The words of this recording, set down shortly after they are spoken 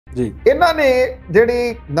जी इन्हां ने जिहड़ी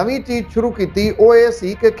नवीं चीज़ शुरू की वो ये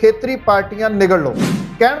सी कि खेतरी पार्टियां निगल लो।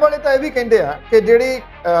 कहण वाले तो यह भी कहते हैं कि जिहड़ी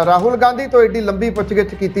राहुल गांधी तो एडी लंबी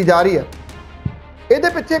पुछगिछ की जा रही है, ਇਹਦੇ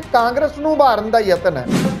ਪਿੱਛੇ ਕਾਂਗਰਸ ਨੂੰ ਉਭਾਰਨ ਦਾ ਯਤਨ ਹੈ।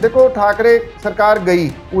 ਦੇਖੋ ਠਾਕਰੇ ਸਰਕਾਰ ਗਈ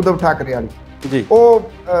ਉद्धਵ ਠਾਕਰੇ ਵਾਲੀ ਜੀ, ਉਹ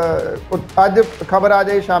ਅੱਜ ਖਬਰ ਆ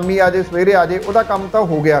ਜਾਏ, ਸ਼ਾਮੀ ਆ ਜਾਏ, ਸਵੇਰੇ ਆ ਜਾਏ, ਉਹਦਾ ਕੰਮ ਤਾਂ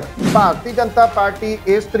ਹੋ ਗਿਆ। ਭਾਰਤੀ ਜਨਤਾ ਪਾਰਟੀ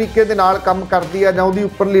ਇਸ ਤਰੀਕੇ ਦੇ ਨਾਲ ਕੰਮ ਕਰਦੀ ਹੈ ਜਾਂ ਉਹਦੀ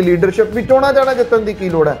ਉੱਪਰਲੀ ਲੀਡਰਸ਼ਿਪ ਵੀ ਚੋਣਾਂ ਜਾਣਾ ਜਿੱਤਣ ਦੀ ਕੀ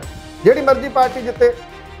ਲੋੜ ਹੈ। ਜਿਹੜੀ ਮਰਜ਼ੀ ਪਾਰਟੀ ਜਿੱਤੇ,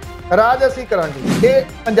 ਰਾਜ ਅਸੀਂ ਕਰਾਂਗੇ। ਇਹ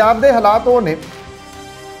ਪੰਜਾਬ ਦੇ ਹਾਲਾਤ ਉਹ ਨੇ,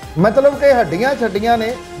 ਮਤਲਬ ਕਿ ਹੱਡੀਆਂ ਛੱਡੀਆਂ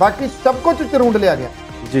ਨੇ, ਬਾਕੀ ਸਭ ਕੁਝ ਚਰੂੰਡ ਲਿਆ ਗਿਆ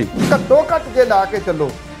ਜੀ। ਘੱਟੋ ਘੱਟ ਜੇ ਲਾ ਕੇ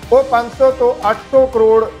ਚੱਲੋ ਉਹ 500 ਤੋਂ 800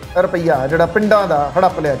 ਕਰੋੜ ਰੁਪਈਆ ਜਿਹੜਾ ਪਿੰਡਾਂ ਦਾ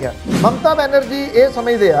ਹੜੱਪ ਲਿਆ ਗਿਆ। ਮਮਤਾ ਬੈਨਰਜੀ ਇਹ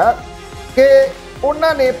ਸਮਝਦੇ ਆ ਕਿ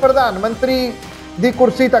ਉਹਨਾਂ ਨੇ ਪ੍ਰਧਾਨ ਮੰਤਰੀ ਦੀ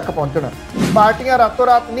ਕੁਰਸੀ ਤੱਕ ਪਹੁੰਚਣਾ। ਪਾਰਟੀਆਂ ਰਾਤੋਂ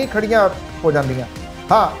ਰਾਤ ਨਹੀਂ ਖੜੀਆਂ ਹੋ ਜਾਂਦੀਆਂ,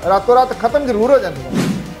 ਹਾਂ ਰਾਤੋਂ ਰਾਤ ਖਤਮ ਜ਼ਰੂਰ ਹੋ ਜਾਂਦੀਆਂ।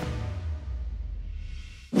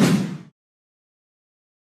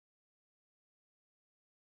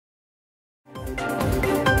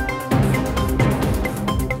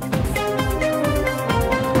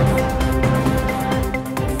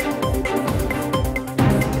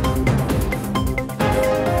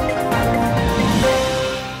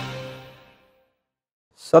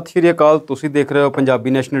 सत श्री अकाल। तुसी देख रहे हो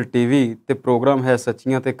पंजाबी नैशनल टीवी ते प्रोग्राम है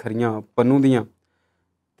सच्चियां ते खरियां पन्नू दियां।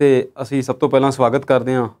 ते असी सब तो पहला स्वागत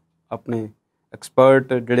करते हैं अपने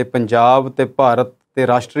एक्सपर्ट जिहड़े पंजाब ते भारत ते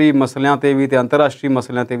राष्ट्री मसलियां ते भी ते अंतरराष्ट्री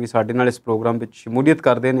मसलियां ते भी साडे नाल इस प्रोग्राम विच शमूलीयत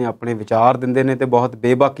करते हैं, अपने विचार दिंदे ने ते बहुत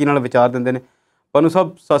बेबाकी नाल विचार दिंदे ने। पन्नू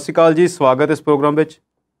साहब सत श्री अकाल जी, स्वागत इस प्रोग्राम विच।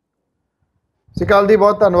 सत श्री अकाल जी,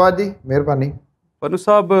 बहुत धन्नवाद जी, मेहरबानी। पन्नू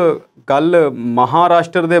साहब गल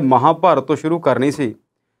महाराष्ट्र दे महाभारत तो शुरू करनी सी।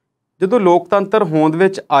 ਜਦੋਂ ਲੋਕਤੰਤਰ ਹੋਂਦ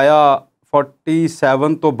ਵਿੱਚ ਆਇਆ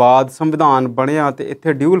 47 ਤੋਂ ਬਾਅਦ ਸੰਵਿਧਾਨ ਬਣਿਆ ਤੇ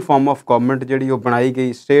ਇੱਥੇ ਡਿਊਲ ਫਾਰਮ ਆਫ ਗਵਰਨਮੈਂਟ ਜਿਹੜੀ ਉਹ ਬਣਾਈ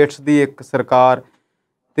ਗਈ। ਸਟੇਟਸ ਦੀ ਇੱਕ ਸਰਕਾਰ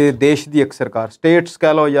ਤੇ ਦੇਸ਼ ਦੀ ਇੱਕ ਸਰਕਾਰ। ਸਟੇਟਸ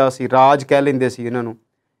ਕਹਿ ਲਓ ਜਾਂ ਅਸੀਂ ਰਾਜ ਕਹਿ ਲੈਂਦੇ ਸੀ ਇਹਨਾਂ ਨੂੰ,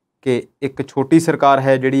 ਕਿ ਇੱਕ ਛੋਟੀ ਸਰਕਾਰ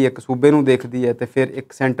ਹੈ ਜਿਹੜੀ ਇੱਕ ਸੂਬੇ ਨੂੰ ਦੇਖਦੀ ਹੈ ਤੇ ਫਿਰ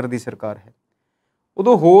ਇੱਕ ਸੈਂਟਰ ਦੀ ਸਰਕਾਰ ਹੈ।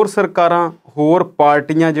 ਉਦੋਂ ਹੋਰ ਸਰਕਾਰਾਂ, ਹੋਰ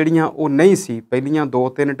ਪਾਰਟੀਆਂ ਜਿਹੜੀਆਂ ਉਹ ਨਹੀਂ ਸੀ। ਪਹਿਲੀਆਂ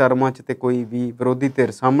 2-3 ਟਰਮਾਂ 'ਚ ਤੇ ਕੋਈ ਵੀ ਵਿਰੋਧੀ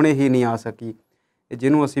ਧਿਰ ਸਾਹਮਣੇ ਹੀ ਨਹੀਂ ਆ ਸਕੀ,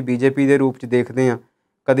 ਜਿਹਨੂੰ ਅਸੀਂ BJP ਦੇ ਰੂਪ 'ਚ ਦੇਖਦੇ ਹਾਂ।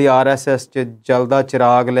 ਕਦੀ RSS 'ਚ ਜਲਦਾ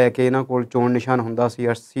ਚਿਰਾਗ ਲੈ ਕੇ ਇਹਨਾਂ ਕੋਲ ਚੋਣ ਨਿਸ਼ਾਨ ਹੁੰਦਾ ਸੀ।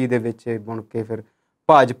 80 ਦੇ ਵਿੱਚ ਬਣ ਕੇ ਫਿਰ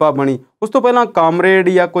ਭਾਜਪਾ ਬਣੀ। ਉਸ ਤੋਂ ਪਹਿਲਾਂ ਕਾਮਰੇਡ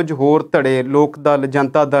ਜਾਂ ਕੁਝ ਹੋਰ ਧੜੇ, ਲੋਕ ਦਲ,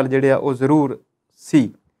 ਜਨਤਾ ਦਲ ਜਿਹੜੇ ਆ ਉਹ ਜ਼ਰੂਰ ਸੀ।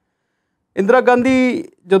 ਇੰਦਰਾ ਗਾਂਧੀ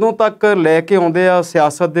ਜਦੋਂ ਤੱਕ ਲੈ ਕੇ ਆਉਂਦੇ ਆ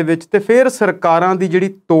ਸਿਆਸਤ ਦੇ ਵਿੱਚ, ਤੇ ਫਿਰ ਸਰਕਾਰਾਂ ਦੀ ਜਿਹੜੀ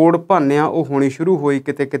ਤੋੜ ਭੰਨ ਆ ਉਹ ਹੋਣੀ ਸ਼ੁਰੂ ਹੋਈ।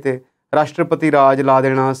 ਕਿਤੇ ਕਿਤੇ ਰਾਸ਼ਟਰਪਤੀ ਰਾਜ ਲਾ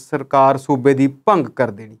ਦੇਣਾ, ਸਰਕਾਰ ਸੂਬੇ ਦੀ ਭੰਗ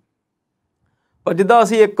ਕਰ ਦੇਣੀ। ਪਰ ਜਿੱਦਾਂ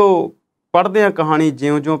ਅਸੀਂ ਇੱਕ ਪੜ੍ਹਦੇ ਹਾਂ ਕਹਾਣੀ,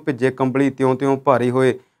 ਜਿਉਂ-ਜਿਉਂ ਭਿੱਜੇ ਕੰਬਲੀ ਤਿਉਂ-ਤਿਉਂ ਭਾਰੀ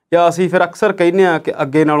ਹੋਏ, ਜਾਂ ਅਸੀਂ ਫਿਰ ਅਕਸਰ ਕਹਿੰਦੇ ਹਾਂ ਕਿ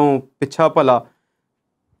ਅੱਗੇ ਨਾਲੋਂ ਪਿੱਛਾ ਭਲਾ।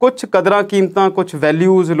 ਕੁਛ ਕਦਰਾਂ ਕੀਮਤਾਂ, ਕੁਛ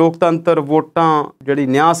ਵੈਲਿਊਜ਼, ਲੋਕਤੰਤਰ, ਵੋਟਾਂ, ਜਿਹੜੀ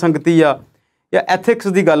ਨਿਆਂ ਸੰਗਤੀ ਆ ਜਾਂ ਐਥਿਕਸ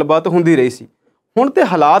ਦੀ ਗੱਲਬਾਤ ਹੁੰਦੀ ਰਹੀ ਸੀ। ਹੁਣ ਤੇ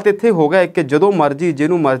ਹਾਲਾਤ ਇੱਥੇ ਹੋ ਗਏ ਕਿ ਜਦੋਂ ਮਰਜ਼ੀ,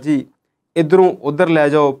 ਜਿਹਨੂੰ ਮਰਜ਼ੀ ਇੱਧਰੋਂ ਉੱਧਰ ਲੈ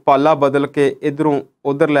ਜਾਓ, ਪਾਲਾ ਬਦਲ ਕੇ ਇੱਧਰੋਂ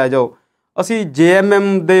ਉੱਧਰ ਲੈ ਜਾਓ। ਅਸੀਂ JMM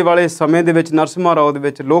ਦੇ ਵਾਲੇ ਸਮੇਂ ਦੇ ਵਿੱਚ, ਨਰਸਿਮਹਾ ਰਾਓ ਦੇ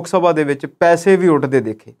ਵਿੱਚ, ਲੋਕ ਸਭਾ ਦੇ ਵਿੱਚ ਪੈਸੇ ਵੀ ਉੱਡਦੇ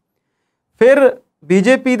ਦੇਖੇ। ਫਿਰ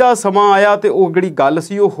BJP ਦਾ ਸਮਾਂ ਆਇਆ ਤੇ ਉਹ ਜਿਹੜੀ ਗੱਲ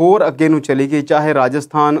ਸੀ ਉਹ ਹੋਰ ਅੱਗੇ ਨੂੰ ਚਲੀ ਗਈ। ਚਾਹੇ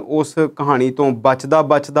ਰਾਜਸਥਾਨ ਉਸ ਕਹਾਣੀ ਤੋਂ ਬਚਦਾ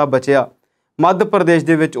ਬਚਿਆ, ਮੱਧ ਪ੍ਰਦੇਸ਼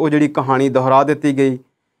ਦੇ ਵਿੱਚ ਉਹ ਜਿਹੜੀ ਕਹਾਣੀ ਦੁਹਰਾ ਦਿੱਤੀ ਗਈ।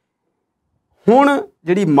 ਹੁਣ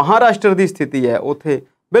ਜਿਹੜੀ ਮਹਾਰਾਸ਼ਟਰ ਦੀ ਸਥਿਤੀ ਹੈ, ਉੱਥੇ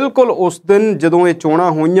ਬਿਲਕੁਲ ਉਸ ਦਿਨ ਜਦੋਂ ਇਹ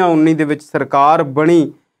ਚੋਣਾਂ ਹੋਈਆਂ 19 ਦੇ ਵਿੱਚ ਸਰਕਾਰ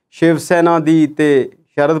ਬਣੀ ਸ਼ਿਵ ਸੈਨਾ ਦੀ ਤੇ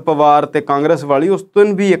ਸ਼ਰਦ ਪਵਾਰ ਤੇ ਕਾਂਗਰਸ ਵਾਲੀ, ਉਸ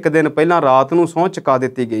ਦਿਨ ਵੀ ਇੱਕ ਦਿਨ ਪਹਿਲਾਂ ਰਾਤ ਨੂੰ ਸਹੁੰ ਚੁਕਾ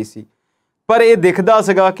ਦਿੱਤੀ ਗਈ ਸੀ। ਪਰ ਇਹ ਦਿਖਦਾ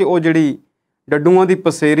ਸੀਗਾ ਕਿ ਉਹ ਜਿਹੜੀ ਡੱਡੂਆਂ ਦੀ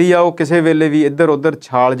ਪਸੇਰੀ ਆ ਉਹ ਕਿਸੇ ਵੇਲੇ ਵੀ ਇੱਧਰ ਉੱਧਰ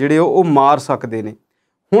ਛਾਲ ਜਿਹੜੇ ਉਹ ਮਾਰ ਸਕਦੇ ਨੇ।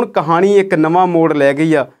 ਹੁਣ ਕਹਾਣੀ ਇੱਕ ਨਵਾਂ ਮੋੜ ਲੈ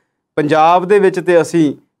ਗਈ ਆ ਪੰਜਾਬ ਦੇ ਵਿੱਚ, ਤੇ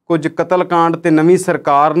ਅਸੀਂ ਕੁਝ ਕਤਲਕਾਂਡ ਤੇ ਨਵੀਂ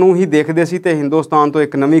ਸਰਕਾਰ ਨੂੰ ਹੀ ਦੇਖਦੇ ਸੀ, ਤੇ ਹਿੰਦੁਸਤਾਨ ਤੋਂ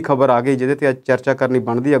ਇੱਕ ਨਵੀਂ ਖਬਰ ਆ ਗਈ ਜਿਹਦੇ ਤੇ ਅੱਜ ਚਰਚਾ ਕਰਨੀ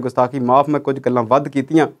ਬਣਦੀ ਹੈ। ਗੁਸਤਾਖੀ ਮਾਫ, ਮੈਂ ਕੁਝ ਗੱਲਾਂ ਵੱਧ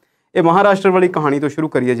ਕੀਤੀਆਂ। ਇਹ ਮਹਾਰਾਸ਼ਟਰ ਵਾਲੀ ਕਹਾਣੀ ਤੋਂ ਸ਼ੁਰੂ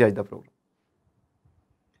ਕਰੀਏ ਜੀ ਅੱਜ ਦਾ ਪ੍ਰੋਗਰਾਮ।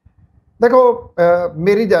 ਦੇਖੋ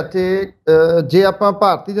ਮੇਰੀ ਜਾਚੇ, ਜੇ ਆਪਾਂ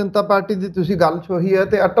ਭਾਰਤੀ ਜਨਤਾ ਪਾਰਟੀ ਦੀ ਤੁਸੀਂ ਗੱਲ ਛੋਹੀ ਹੈ,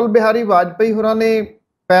 ਤੇ ਅਟਲ ਬਿਹਾਰੀ ਵਾਜਪੇਈ ਹੋਰਾਂ ਨੇ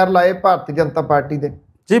ਪੈਰ ਲਾਏ ਭਾਰਤੀ ਜਨਤਾ ਪਾਰਟੀ ਦੇ।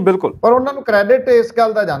 ਜੀ ਬਿਲਕੁਲ। ਪਰ ਉਹਨਾਂ ਨੂੰ ਕ੍ਰੈਡਿਟ ਇਸ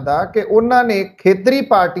ਗੱਲ ਦਾ ਜਾਂਦਾ ਕਿ ਉਹਨਾਂ ਨੇ ਖੇਤਰੀ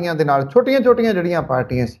ਪਾਰਟੀਆਂ ਦੇ ਨਾਲ, ਛੋਟੀਆਂ ਜਿਹੜੀਆਂ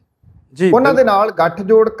ਪਾਰਟੀਆਂ ਸੀ ਜੀ, ਉਹਨਾਂ ਦੇ ਨਾਲ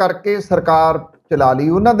ਗੱਠਜੋੜ ਕਰਕੇ ਸਰਕਾਰ ਚਲਾ ਲਈ।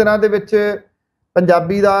 ਉਹਨਾਂ ਦਿਨਾਂ ਦੇ ਵਿੱਚ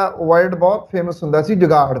ਪੰਜਾਬੀ ਦਾ ਵਰਡ ਬਹੁਤ ਫੇਮਸ ਹੁੰਦਾ ਸੀ,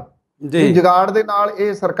 ਜੁਗਾੜ ਜੀ। ਜੁਗਾੜ ਦੇ ਨਾਲ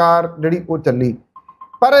ਇਹ ਸਰਕਾਰ ਜਿਹੜੀ ਉਹ ਚੱਲੀ।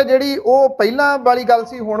 ਪਰ ਜਿਹੜੀ ਉਹ ਪਹਿਲਾਂ ਵਾਲੀ ਗੱਲ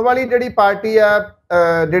ਸੀ, ਹੁਣ ਵਾਲੀ ਜਿਹੜੀ ਪਾਰਟੀ ਆ,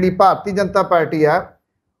 ਜਿਹੜੀ ਭਾਰਤੀ ਜਨਤਾ ਪਾਰਟੀ ਆ,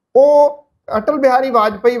 ਉਹ ਅਟਲ ਬਿਹਾਰੀ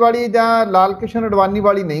ਵਾਜਪੇਈ ਵਾਲੀ ਜਾਂ ਲਾਲ ਕ੍ਰਿਸ਼ਨ ਅਡਵਾਨੀ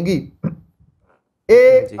ਵਾਲੀ ਨਹੀਂ ਗੀ।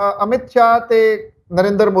 ਇਹ ਅਮਿਤ ਸ਼ਾਹ ਤੇ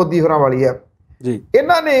ਨਰਿੰਦਰ ਮੋਦੀ ਹੋਰਾਂ ਵਾਲੀ ਹੈ ਜੀ।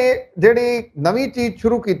 ਇਹਨਾਂ ਨੇ ਜਿਹੜੀ ਨਵੀਂ ਚੀਜ਼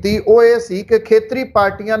ਸ਼ੁਰੂ ਕੀਤੀ ਉਹ ਇਹ ਸੀ ਕਿ ਖੇਤਰੀ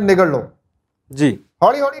ਪਾਰਟੀਆਂ ਨਿਗਲ ਲਓ ਜੀ।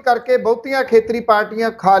 ਹੌਲੀ ਹੌਲੀ ਕਰਕੇ ਬਹੁਤੀਆਂ ਖੇਤਰੀ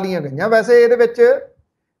ਪਾਰਟੀਆਂ ਖਾ ਲੀਆਂ ਗਈਆਂ। ਵੈਸੇ ਇਹਦੇ ਵਿੱਚ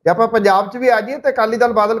ਜੇ ਆਪਾਂ ਪੰਜਾਬ 'ਚ ਵੀ ਆ ਜਾਈਏ ਤਾਂ ਅਕਾਲੀ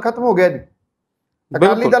ਦਲ ਬਾਦਲ ਖਤਮ ਹੋ ਗਿਆ ਜੀ।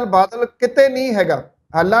 ਅਕਾਲੀ ਦਲ ਬਾਦਲ ਕਿਤੇ ਨਹੀਂ ਹੈਗਾ।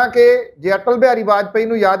 ਹਾਲਾਂਕਿ ਜੇ ਅਟਲ ਬਿਹਾਰੀ ਵਾਜਪੇਈ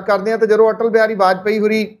ਨੂੰ ਯਾਦ ਕਰਦੇ ਹਾਂ ਤਾਂ ਜਦੋਂ ਅਟਲ ਬਿਹਾਰੀ ਵਾਜਪੇਈ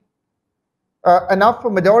ਹੋਰੀ ਇਨਫ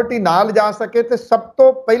ਮੈਜੋਰਟੀ ਨਾ ਲਿਜਾ ਸਕੇ ਤੇ ਸਭ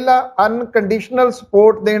ਤੋਂ ਪਹਿਲਾਂ ਅਨਕੰਡੀਸ਼ਨਲ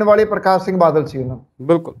ਸਪੋਰਟ ਦੇਣ ਵਾਲੇ ਪ੍ਰਕਾਸ਼ ਸਿੰਘ ਬਾਦਲ ਸੀ ਉਹਨਾਂ ਨੂੰ।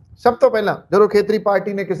 ਬਿਲਕੁਲ ਸਭ ਤੋਂ ਪਹਿਲਾਂ ਜਦੋਂ ਖੇਤਰੀ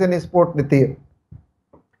ਪਾਰਟੀ ਨੇ ਕਿਸੇ ਨੇ ਸਪੋਰਟ ਦਿੱਤੀ ਹੈ।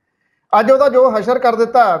 ਅੱਜ ਉਹਦਾ ਜੋ ਹਸ਼ਰ ਕਰ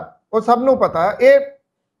ਦਿੱਤਾ ਉਹ ਸਭ ਨੂੰ ਪਤਾ। ਇਹ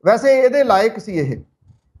ਵੈਸੇ ਇਹਦੇ ਲਾਇਕ ਸੀ ਇਹ,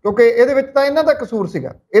 ਕਿਉਂਕਿ ਇਹਦੇ ਵਿੱਚ ਤਾਂ ਇਹਨਾਂ ਦਾ ਕਸੂਰ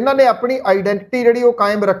ਸੀਗਾ। ਇਹਨਾਂ ਨੇ ਆਪਣੀ ਆਈਡੈਂਟਿਟੀ ਜਿਹੜੀ ਉਹ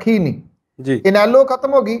ਕਾਇਮ ਰੱਖੀ ਨਹੀਂ ਜੀ। ਇਨੈਲੋ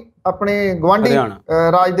ਖਤਮ ਹੋ ਗਈ ਆਪਣੇ ਗੁਆਂਢੀ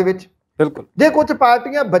ਰਾਜ ਦੇ ਵਿੱਚ। ਬਿਲਕੁਲ ਜੇ ਕੁਝ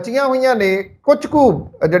ਪਾਰਟੀਆਂ ਬਚੀਆਂ ਹੋਈਆਂ ਨੇ, ਕੁਝ ਕੁ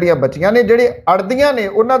ਜਿਹੜੀਆਂ ਬਚੀਆਂ ਨੇ ਜਿਹੜੇ ਅੜਦੀਆਂ ਨੇ,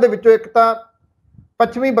 ਉਹਨਾਂ ਦੇ ਵਿੱਚੋਂ ਇੱਕ ਤਾਂ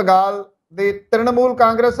ਪੱਛਮੀ ਬੰਗਾਲ ਦੇ ਤ੍ਰਿਣਮੂਲ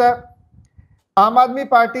ਕਾਂਗਰਸ ਹੈ। ਆਮ ਆਦਮੀ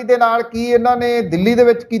ਪਾਰਟੀ ਦੇ ਨਾਲ ਕੀ ਇਹਨਾਂ ਨੇ ਦਿੱਲੀ ਦੇ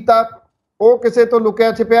ਵਿੱਚ ਕੀਤਾ ਉਹ ਕਿਸੇ ਤੋਂ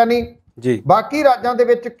ਲੁਕਿਆ ਛਿਪਿਆ ਨਹੀਂ ਜੀ। ਬਾਕੀ ਰਾਜਾਂ ਦੇ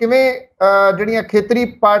ਵਿੱਚ ਕਿਵੇਂ ਜਿਹੜੀਆਂ ਖੇਤਰੀ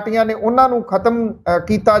ਪਾਰਟੀਆਂ ਨੇ ਉਹਨਾਂ ਨੂੰ ਖਤਮ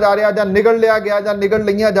ਕੀਤਾ ਜਾ ਰਿਹਾ ਜਾਂ ਨਿਗਲ ਲਿਆ ਗਿਆ ਜਾਂ ਨਿਗਲ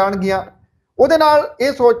ਲਈਆਂ ਜਾਣਗੀਆਂ, ਉਹਦੇ ਨਾਲ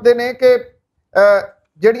ਇਹ ਸੋਚਦੇ ਨੇ ਕਿ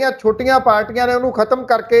ਜਿਹੜੀਆਂ ਛੋਟੀਆਂ ਪਾਰਟੀਆਂ ਨੇ ਉਹਨੂੰ ਖਤਮ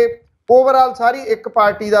ਕਰਕੇ ਓਵਰਆਲ ਸਾਰੀ ਇੱਕ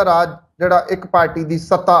ਪਾਰਟੀ ਦਾ ਰਾਜ, ਜਿਹੜਾ ਇੱਕ ਪਾਰਟੀ ਦੀ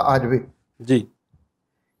ਸੱਤਾ ਆ ਜਾਵੇ ਜੀ।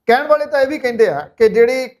 ਕਹਿਣ ਵਾਲੇ ਤਾਂ ਇਹ ਵੀ ਕਹਿੰਦੇ ਆ ਕਿ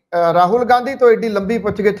ਜਿਹੜੀ ਰਾਹੁਲ ਗਾਂਧੀ ਤੋਂ ਏਡੀ ਲੰਬੀ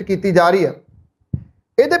ਪੁੱਛਗਿੱਛ ਕੀਤੀ ਜਾ ਰਹੀ ਹੈ,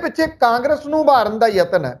 ਇਹਦੇ ਪਿੱਛੇ ਕਾਂਗਰਸ ਨੂੰ ਉਭਾਰਨ ਦਾ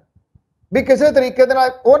ਯਤਨ ਹੈ ਵੀ ਕਿਸੇ ਤਰੀਕੇ ਦੇ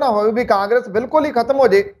ਨਾਲ ਉਹ ਨਾ ਹੋਵੇ ਵੀ ਕਾਂਗਰਸ ਬਿਲਕੁਲ ਹੀ ਖਤਮ ਹੋ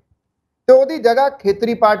ਜੇ ਤੇ ਉਹਦੀ ਜਗ੍ਹਾ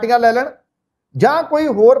ਖੇਤਰੀ ਪਾਰਟੀਆਂ ਲੈ ਲੈਣ ਜਾਂ ਕੋਈ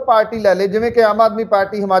ਹੋਰ ਪਾਰਟੀ ਲੈ ਲੇ, ਜਿਵੇਂ ਕਿ ਆਮ ਆਦਮੀ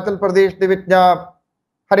ਪਾਰਟੀ ਹਿਮਾਚਲ ਪ੍ਰਦੇਸ਼ ਦੇ ਵਿੱਚ ਜਾਂ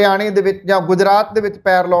ਹਰਿਆਣੇ ਦੇ ਵਿੱਚ ਜਾਂ ਗੁਜਰਾਤ ਦੇ ਵਿੱਚ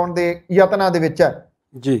ਪੈਰ ਲਾਉਣ ਦੇ ਯਤਨਾਂ ਦੇ ਵਿੱਚ ਹੈ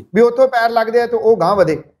ਜੀ। ਵੀ ਉੱਥੋਂ ਪੈਰ ਲੱਗਦੇ ਆ ਤੇ ਉਹ ਗਾਂਹ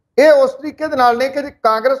ਵਧੇ। ਇਹ ਉਸ ਤਰੀਕੇ ਦੇ ਨਾਲ ਨੇ ਕਿ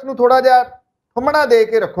ਕਾਂਗਰਸ ਨੂੰ ਥੋੜਾ ਜਿਹਾ ਫੁੰਮਣਾ ਦੇ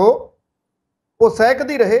ਕੇ ਰੱਖੋ, ਉਹ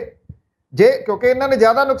ਸਹਿਕਦੀ ਰਹੇ ਜੇ, ਕਿਉਂਕਿ ਇਹਨਾਂ ਨੇ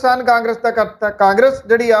ਜ਼ਿਆਦਾ ਨੁਕਸਾਨ ਕਾਂਗਰਸ ਦਾ ਕਰਤਾ। ਕਾਂਗਰਸ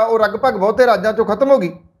ਜਿਹੜੀ ਆ ਉਹ ਲਗਭਗ ਬਹੁਤੇ ਰਾਜਾਂ ਚੋਂ ਖਤਮ ਹੋ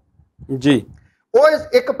ਗਈ ਜੀ। ਉਹ ਇਸ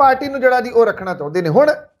ਇੱਕ ਪਾਰਟੀ ਨੂੰ ਜਿਹੜਾ ਜੀ ਉਹ ਰੱਖਣਾ ਚਾਹੁੰਦੇ ਨੇ।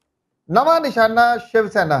 ਹੁਣ ਨਵਾਂ ਨਿਸ਼ਾਨਾ ਸ਼ਿਵ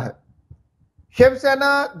ਸੈਨਾ ਹੈ। ਸ਼ਿਵ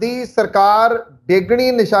ਸੈਨਾ ਦੀ ਸਰਕਾਰ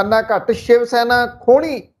ਡੇਗਣੀ ਨਿਸ਼ਾਨਾ ਘੱਟ, ਸ਼ਿਵ ਸੈਨਾ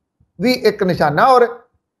ਖੋਣੀ ਵੀ ਇੱਕ ਨਿਸ਼ਾਨਾ। ਔਰ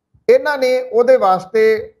ਇਹਨਾਂ ਨੇ ਉਹਦੇ ਵਾਸਤੇ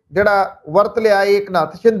ਜਿਹੜਾ ਵਰਤ ਲਿਆ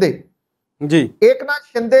ਏਕਨਾਥ ਸ਼ਿੰਦੇ ਜੀ। ਏਕਨਾਥ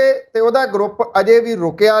ਸ਼ਿੰਦੇ ਤੇ ਉਹਦਾ ਗਰੁੱਪ ਅਜੇ ਵੀ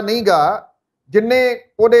ਰੁਕਿਆ ਨਹੀਂਗਾ। ਜਿੰਨੇ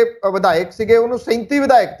ਉਹਦੇ ਵਿਧਾਇਕ ਸੀਗੇ ਉਹਨੂੰ 37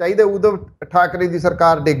 ਵਿਧਾਇਕ ਚਾਹੀਦੇ ਉਧਵ ਠਾਕਰੇ ਦੀ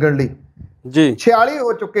ਸਰਕਾਰ ਡੇਗਣ ਲਈ ਜੀ। 46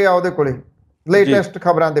 ਹੋ ਚੁੱਕੇ ਆ ਉਹਦੇ ਕੋਲੇ ਲੇਟੈਸਟ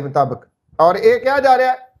ਖਬਰਾਂ ਦੇ ਮੁਤਾਬਕ। ਔਰ ਇਹ ਕਿਹਾ ਜਾ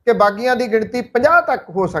ਰਿਹਾ ਕਿ ਬਾਗੀਆਂ ਦੀ ਗਿਣਤੀ 50 ਤੱਕ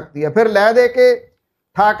ਹੋ ਸਕਦੀ ਹੈ। ਫਿਰ ਲੈ ਦੇ ਕੇ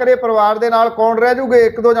ਠਾਕਰੇ ਪਰਿਵਾਰ ਦੇ ਨਾਲ ਕੌਣ ਰਹਿ ਜੂਗੇ?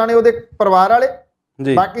 ਇੱਕ ਦੋ ਜਾਣੇ ਉਹਦੇ ਪਰਿਵਾਰ ਵਾਲੇ,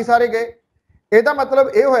 ਬਾਕੀ ਸਾਰੇ ਗਏ। ਇਹਦਾ ਮਤਲਬ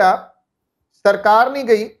ਇਹ ਹੋਇਆ ਸਰਕਾਰ ਨਹੀਂ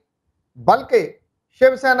ਗਈ ਬਲਕਿ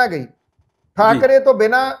ਸ਼ਿਵ ਸੈਨਾ ਗਈ। ਠਾਕਰੇ ਤੋਂ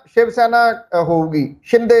ਬਿਨਾਂ ਸ਼ਿਵ ਸੈਨਾ ਹੋਊਗੀ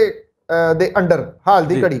ਸ਼ਿੰਦੇ ਦੇ ਅੰਡਰ ਹਾਲ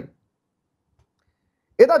ਦੀ ਘੜੀ।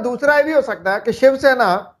 ਇਹਦਾ ਦੂਸਰਾ ਇਹ ਵੀ ਹੋ ਸਕਦਾ ਹੈ ਕਿ ਸ਼ਿਵ ਸੈਨਾ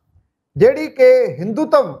ਜਿਹੜੀ ਕਿ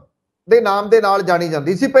ਹਿੰਦੂਤਵ ਦੇ ਨਾਮ ਦੇ ਨਾਲ ਜਾਣੀ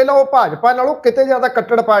ਜਾਂਦੀ ਸੀ, ਪਹਿਲਾਂ ਉਹ ਭਾਜਪਾ ਨਾਲੋਂ ਕਿਤੇ ਜ਼ਿਆਦਾ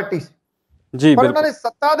ਕੱਟੜ ਪਾਰਟੀ ਸੀ ਜੀ। ਪਰ ਉਹਨਾਂ ਨੇ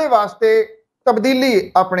ਸੱਤਾ ਦੇ ਵਾਸਤੇ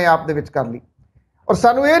ਤਬਦੀਲੀ ਆਪਣੇ ਆਪ ਦੇ ਵਿੱਚ ਕਰ ਲਈ। ਔਰ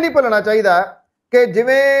ਸਾਨੂੰ ਇਹ ਨਹੀਂ ਭੁੱਲਣਾ ਚਾਹੀਦਾ ਕਿ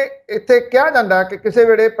ਜਿਵੇਂ ਇੱਥੇ ਕਿਹਾ ਜਾਂਦਾ ਕਿ ਕਿਸੇ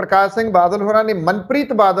ਵੇਲੇ ਪ੍ਰਕਾਸ਼ ਸਿੰਘ ਬਾਦਲ ਹੋਰਾਂ ਨੇ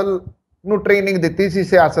ਮਨਪ੍ਰੀਤ ਬਾਦਲ ਨੂੰ ਟ੍ਰੇਨਿੰਗ ਦਿੱਤੀ ਸੀ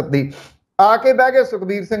ਸਿਆਸਤ ਦੀ, ਆ ਕੇ ਬਹਿ ਗਏ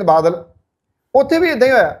ਸੁਖਬੀਰ ਸਿੰਘ ਬਾਦਲ। ਉੱਥੇ ਵੀ ਇਦਾਂ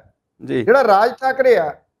ਹੀ ਹੋਇਆ ਜੀ। ਜਿਹੜਾ ਰਾਜ ਠਾਕਰੇ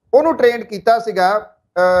ਆ ਉਹਨੂੰ ਟ੍ਰੇਨ ਕੀਤਾ ਸੀਗਾ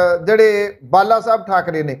ਜਿਹੜੇ ਬਾਲਾ ਸਾਹਿਬ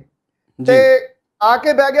ਠਾਕਰੇ ਨੇ, ਤੇ ਆ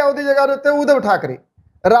ਕੇ ਬਹਿ ਗਿਆ ਉਹਦੀ ਜਗ੍ਹਾ ਦੇ ਉੱਤੇ ਉਧਵ ਠਾਕਰੇ।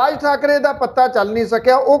 ਰਾਜ ਠਾਕਰੇ ਦਾ ਪੱਤਾ ਚੱਲ ਨਹੀਂ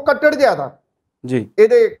ਸਕਿਆ, ਉਹ ਕੱਟੜ ਜ਼ਿਆਦਾ ਜੀ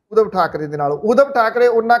ਇਹਦੇ ਉਧਵ ਠਾਕਰੇ ਦੇ ਨਾਲ। ਉਧਵ ਠਾਕਰੇ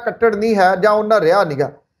ਉਹਨਾਂ ਕੱਟੜ ਨਹੀਂ ਹੈ ਜਾਂ ਉਹਨਾਂ ਰਿਹਾ ਨਹੀਂਗਾ।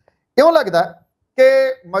 ਕਿਉਂ ਲੱਗਦਾ ਕਿ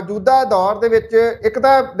ਮੌਜੂਦਾ ਦੌਰ ਦੇ ਵਿੱਚ ਇੱਕ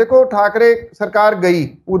ਤਾਂ ਦੇਖੋ ਠਾਕਰੇ ਸਰਕਾਰ ਗਈ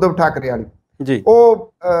ਉਧਵ ਠਾਕਰੇ ਵਾਲੀ ਜੀ,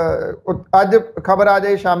 ਉਹ ਅੱਜ ਖਬਰ ਆ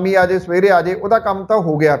ਜਾਏ, ਸ਼ਾਮੀ ਆ ਜਾਏ, ਸਵੇਰੇ ਆ ਜਾਏ, ਉਹਦਾ ਕੰਮ ਤਾਂ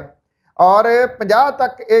ਹੋ ਗਿਆ। ਔਰ 50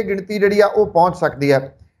 ਤੱਕ ਇਹ ਗਿਣਤੀ ਜਿਹੜੀ ਆ ਉਹ ਪਹੁੰਚ ਸਕਦੀ ਹੈ।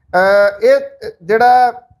 ਇਹ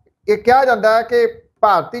ਜਿਹੜਾ ਇਹ ਕਿਹਾ ਜਾਂਦਾ ਹੈ ਕਿ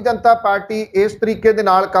ਭਾਰਤੀ ਜਨਤਾ ਪਾਰਟੀ ਇਸ ਤਰੀਕੇ ਦੇ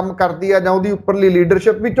ਨਾਲ ਕੰਮ ਕਰਦੀ ਹੈ ਜਾਂ ਉਹਦੀ ਉੱਪਰਲੀ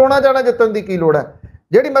ਲੀਡਰਸ਼ਿਪ ਵੀ ਚੋਣਾਂ ਜਾਣਾ ਜਿੱਤਣ ਦੀ ਕੀ ਲੋੜ ਹੈ,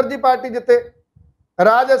 ਜਿਹੜੀ ਮਰਜ਼ੀ ਪਾਰਟੀ ਜਿੱਤੇ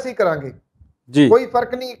ਰਾਜ ਅਸੀਂ ਕਰਾਂਗੇ ਜੀ, ਕੋਈ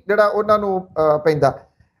ਫਰਕ ਨਹੀਂ ਜਿਹੜਾ ਉਹਨਾਂ ਨੂੰ ਪੈਂਦਾ।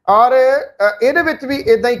 ਔਰ ਇਹਦੇ ਵਿੱਚ ਵੀ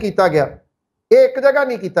ਇਦਾਂ ਹੀ ਕੀਤਾ ਗਿਆ। ਇਹ ਇੱਕ ਜਗ੍ਹਾ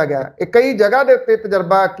ਨਹੀਂ ਕੀਤਾ ਗਿਆ, ਇਹ ਕਈ ਜਗ੍ਹਾ ਦੇ ਉੱਤੇ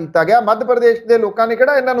ਤਜਰਬਾ ਕੀਤਾ ਗਿਆ। ਮੱਧ ਪ੍ਰਦੇਸ਼ ਦੇ ਲੋਕਾਂ ਨੇ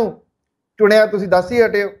ਕਿਹੜਾ ਇਹਨਾਂ ਨੂੰ ਚੁਣਿਆ, ਤੁਸੀਂ ਦੱਸ ਹੀ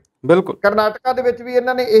ਹਟੇ ਹੋ। ਬਿਲਕੁਲ ਕਰਨਾਟਕਾ ਦੇ ਵਿੱਚ ਵੀ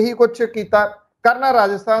ਇਹਨਾਂ ਨੇ ਇਹੀ ਕੁਛ ਕੀਤਾ, ਕਰਨਾ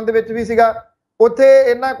ਰਾਜਸਥਾਨ ਦੇ ਵਿੱਚ ਵੀ ਸੀਗਾ। ਉੱਥੇ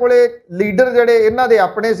ਇਹਨਾਂ ਕੋਲੇ ਲੀਡਰ ਜਿਹੜੇ ਇਹਨਾਂ ਦੇ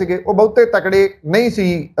ਆਪਣੇ ਸੀਗੇ ਉਹ ਬਹੁਤੇ ਤਕੜੇ ਨਹੀਂ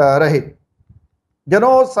ਸੀ ਰਹੇ।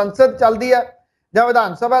 ਜਦੋਂ ਸੰਸਦ ਚੱਲਦੀ ਹੈ ਜਾਂ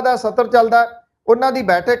ਵਿਧਾਨ ਸਭਾ ਦਾ ਸਤਰ ਚੱਲਦਾ, ਉਹਨਾਂ ਦੀ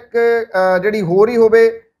ਬੈਠਕ ਜਿਹੜੀ ਹੋ ਰਹੀ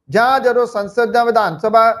ਹੋਵੇ, ਜਾਂ ਜਦੋਂ ਸੰਸਦ ਜਾਂ ਵਿਧਾਨ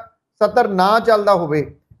ਸਭਾ ਸਤਰ ਨਾ ਚੱਲਦਾ ਹੋਵੇ,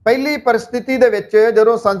 ਪਹਿਲੀ ਪਰਿਸਥਿਤੀ ਦੇ ਵਿੱਚ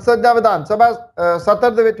ਜਦੋਂ ਸੰਸਦ ਜਾਂ ਵਿਧਾਨ ਸਭਾ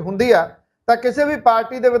ਸਤਰ ਦੇ ਵਿੱਚ ਹੁੰਦੀ ਆ ਤਾਂ ਕਿਸੇ ਵੀ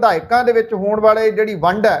ਪਾਰਟੀ ਦੇ ਵਿਧਾਇਕਾਂ ਦੇ ਵਿੱਚ ਹੋਣ ਵਾਲੇ ਜਿਹੜੀ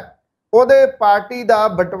ਵੰਡ ਹੈ ਉਹਦੇ ਪਾਰਟੀ ਦਾ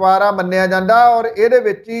ਬਟਵਾਰਾ ਮੰਨਿਆ ਜਾਂਦਾ। ਔਰ ਇਹਦੇ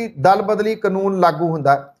ਵਿੱਚ ਹੀ ਦਲ ਬਦਲੀ ਕਾਨੂੰਨ ਲਾਗੂ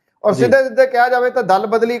ਹੁੰਦਾ। ਔਰ ਸਿੱਧੇ ਸਿੱਧੇ ਕਿਹਾ ਜਾਵੇ ਤਾਂ ਦਲ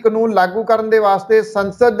ਬਦਲੀ ਕਾਨੂੰਨ ਲਾਗੂ ਕਰਨ ਦੇ ਵਾਸਤੇ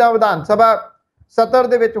ਸੰਸਦ ਜਾਂ ਵਿਧਾਨ ਸਭਾ ਸਤਰ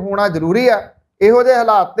ਦੇ ਵਿੱਚ ਹੋਣਾ ਜ਼ਰੂਰੀ ਆ। ਇਹੋ ਜਿਹੇ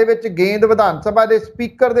ਹਾਲਾਤ ਦੇ ਵਿੱਚ ਗੇਂਦ ਵਿਧਾਨ ਸਭਾ ਦੇ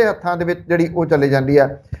ਸਪੀਕਰ ਦੇ ਹੱਥਾਂ ਦੇ ਵਿੱਚ ਜਿਹੜੀ ਉਹ ਚਲੇ ਜਾਂਦੀ ਆ।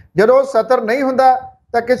 ਜਦੋਂ ਸਤਰ ਨਹੀਂ ਹੁੰਦਾ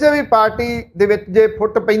ਤਾਂ ਕਿਸੇ ਵੀ ਪਾਰਟੀ ਦੇ ਵਿੱਚ ਜੇ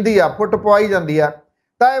ਫੁੱਟ ਪੈਂਦੀ ਆ, ਫੁੱਟ ਪਵਾਈ ਜਾਂਦੀ ਆ,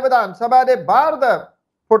 ਤਾਂ ਇਹ ਵਿਧਾਨ ਸਭਾ ਦੇ ਬਾਹਰ ਦਾ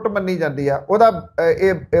ਫੁੱਟ ਮੰਨੀ ਜਾਂਦੀ ਆ, ਉਹਦਾ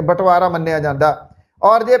ਇਹ ਬਟਵਾਰਾ ਮੰਨਿਆ ਜਾਂਦਾ।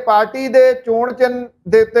 ਔਰ ਜੇ ਪਾਰਟੀ ਦੇ ਚੋਣ ਚਿੰਨ੍ਹ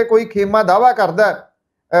ਦੇ ਉੱਤੇ ਕੋਈ ਖੇਮਾ ਦਾਅਵਾ ਕਰਦਾ,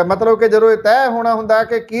 ਮਤਲਬ ਕਿ ਜਦੋਂ ਇਹ ਤੈਅ ਹੋਣਾ ਹੁੰਦਾ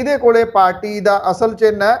ਕਿ ਕਿਹਦੇ ਕੋਲੇ ਪਾਰਟੀ ਦਾ ਅਸਲ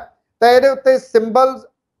ਚਿੰਨ੍ਹ ਹੈ, ਤਾਂ ਇਹਦੇ ਉੱਤੇ ਸਿੰਬਲਸ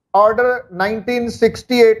ਆਰਡਰ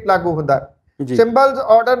 1968 ਲਾਗੂ ਹੁੰਦਾ। ਸਿੰਬਲਸ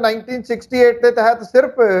ਆਰਡਰ 1968 ਦੇ ਤਹਿਤ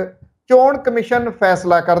ਸਿਰਫ ਚੋਣ ਕਮਿਸ਼ਨ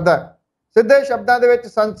ਫੈਸਲਾ ਕਰਦਾ। ਸਿੱਧੇ ਸ਼ਬਦਾਂ ਦੇ ਵਿੱਚ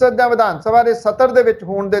ਸੰਸਦ ਜਾਂ ਵਿਧਾਨ ਸਭਾ ਦੇ ਸਤਰ ਦੇ ਵਿੱਚ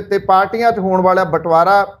ਹੋਣ ਦੇ ਉੱਤੇ ਪਾਰਟੀਆਂ 'ਚ ਹੋਣ ਵਾਲਾ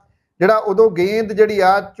ਬਟਵਾਰਾ ਜਿਹੜਾ ਉਦੋਂ ਗੇਂਦ ਜਿਹੜੀ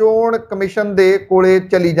ਆ ਚੋਣ ਕਮਿਸ਼ਨ ਦੇ ਕੋਲੇ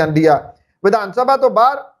ਚਲੀ ਜਾਂਦੀ ਆ। ਵਿਧਾਨ ਸਭਾ ਤੋਂ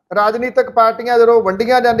ਬਾਹਰ ਰਾਜਨੀਤਿਕ ਪਾਰਟੀਆਂ ਜਦੋਂ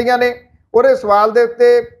ਵੰਡੀਆਂ ਜਾਂਦੀਆਂ ਨੇ, ਉਹਦੇ ਸਵਾਲ ਦੇ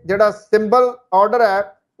ਉੱਤੇ ਜਿਹੜਾ ਸਿੰਬਲ ਆਰਡਰ ਹੈ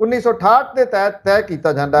 1968 ਦੇ ਤਹਿਤ ਤੈਅ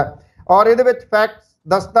ਕੀਤਾ ਜਾਂਦਾ। ਔਰ ਇਹਦੇ ਵਿੱਚ ਫੈਕਟਸ,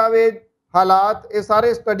 ਦਸਤਾਵੇਜ਼, ਹਾਲਾਤ ਇਹ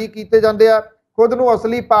ਸਾਰੇ ਸਟੱਡੀ ਕੀਤੇ ਜਾਂਦੇ ਆ। ਖੁਦ ਨੂੰ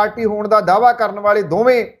ਅਸਲੀ ਪਾਰਟੀ ਹੋਣ ਦਾ ਦਾਅਵਾ ਕਰਨ ਵਾਲੇ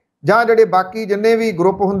ਦੋਵੇਂ ਜਾਂ ਜਿਹੜੇ ਬਾਕੀ ਜਿੰਨੇ ਵੀ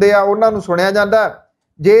ਗਰੁੱਪ ਹੁੰਦੇ ਆ ਉਹਨਾਂ ਨੂੰ ਸੁਣਿਆ ਜਾਂਦਾ।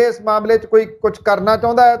 ਜੇ ਇਸ ਮਾਮਲੇ 'ਚ ਕੋਈ ਕੁਝ ਕਰਨਾ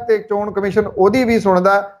ਚਾਹੁੰਦਾ ਹੈ ਤੇ ਚੋਣ ਕਮਿਸ਼ਨ ਉਹਦੀ ਵੀ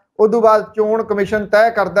ਸੁਣਦਾ। ਉਦੋਂ ਬਾਅਦ ਚੋਣ ਕਮਿਸ਼ਨ ਤੈਅ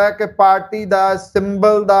ਕਰਦਾ ਕਿ ਪਾਰਟੀ ਦਾ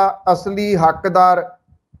ਸਿੰਬਲ ਦਾ ਅਸਲੀ ਹੱਕਦਾਰ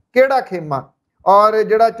ਕਿਹੜਾ ਖੇਮਾ। ਔਰ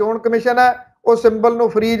ਜਿਹੜਾ ਚੋਣ ਕਮਿਸ਼ਨ ਹੈ ਉਹ ਸਿੰਬਲ ਨੂੰ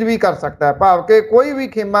ਫਰੀਜ਼ ਵੀ ਕਰ ਸਕਦਾ ਹੈ, ਭਾਵ ਕਿ ਕੋਈ ਵੀ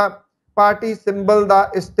ਖੇਮਾ ਪਾਰਟੀ ਸਿੰਬਲ ਦਾ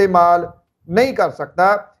ਇਸਤੇਮਾਲ ਨਹੀਂ ਕਰ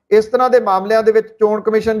ਸਕਦਾ। ਇਸ ਤਰ੍ਹਾਂ ਦੇ ਮਾਮਲਿਆਂ ਦੇ ਵਿੱਚ ਚੋਣ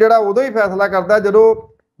ਕਮਿਸ਼ਨ ਜਿਹੜਾ ਉਦੋਂ ਹੀ ਫੈਸਲਾ ਕਰਦਾ ਜਦੋਂ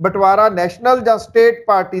ਬਟਵਾਰਾ ਨੈਸ਼ਨਲ ਜਾਂ ਸਟੇਟ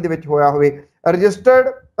ਪਾਰਟੀ ਦੇ ਵਿੱਚ ਹੋਇਆ ਹੋਵੇ। ਰਜਿਸਟਰਡ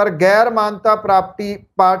ਪਰ ਗੈਰ ਮਾਨਤਾ ਪ੍ਰਾਪਤੀ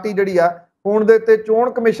ਪਾਰਟੀ ਜਿਹੜੀ ਆ ਹੋਣ ਦੇ ਉੱਤੇ ਚੋਣ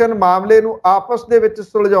ਕਮਿਸ਼ਨ ਮਾਮਲੇ ਨੂੰ ਆਪਸ ਦੇ ਵਿੱਚ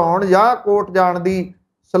ਸੁਲਝਾਉਣ ਜਾਂ ਕੋਰਟ ਜਾਣ ਦੀ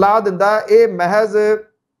ਸਲਾਹ ਦਿੰਦਾ। ਇਹ ਮਹਿਜ਼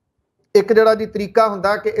ਇੱਕ ਜਿਹੜਾ ਜੀ ਤਰੀਕਾ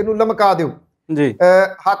ਹੁੰਦਾ ਕਿ ਇਹਨੂੰ ਲਮਕਾ ਦਿਓ ਜੀ,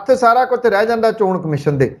 ਹੱਥ ਸਾਰਾ ਕੁਝ ਰਹਿ ਜਾਂਦਾ ਚੋਣ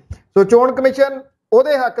ਕਮਿਸ਼ਨ ਦੇ। ਸੋ ਚੋਣ ਕਮਿਸ਼ਨ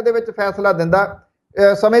ਉਹਦੇ ਹੱਕ ਦੇ ਵਿੱਚ ਫੈਸਲਾ ਦਿੰਦਾ।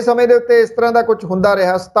 ਸਮੇਂ-ਸਮੇਂ ਦੇ ਉੱਤੇ ਇਸ ਤਰ੍ਹਾਂ ਦਾ ਕੁਝ ਹੁੰਦਾ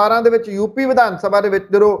ਰਿਹਾ। 17 ਦੇ ਵਿੱਚ ਯੂਪੀ ਵਿਧਾਨ ਸਭਾ ਦੇ ਵਿੱਚ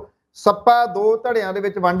ਜਦੋਂ ਸੱਪਾ ਦੋ ਧੜਿਆਂ ਦੇ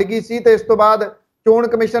ਵਿੱਚ ਵੰਡ ਗਈ ਸੀ ਤੇ ਇਸ ਤੋਂ ਬਾਅਦ ਚੋਣ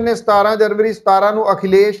ਕਮਿਸ਼ਨ ਨੇ 17 ਜਨਵਰੀ 17 ਨੂੰ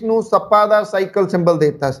ਅਖਿਲੇਸ਼ ਨੂੰ ਸੱਪਾ ਦਾ ਸਾਈਕਲ ਸਿੰਬਲ ਦੇ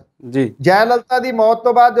ਦਿੱਤਾ ਸੀ ਜੀ। ਜੈ ਲਲਿਤਾ ਦੀ ਮੌਤ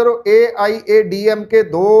ਤੋਂ ਬਾਅਦ ਜਦੋਂ AIADMK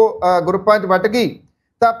ਦੋ ਗਰੁੱਪਾਂ 'ਚ ਵੱਟ ਗਈ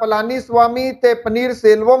ਤਾਂ ਪਲਾਨੀ ਸਵਾਮੀ ਤੇ ਪਨੀਰ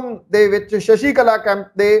ਸੇਲਵਮ ਦੇ ਵਿੱਚ ਸ਼ਸ਼ੀ ਕਲਾ ਕੈਂਪ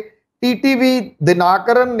ਦੇ TTV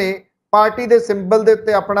ਦਿਨਾਕਰਨ ਨੇ ਪਾਰਟੀ ਦੇ ਸਿੰਬਲ ਦੇ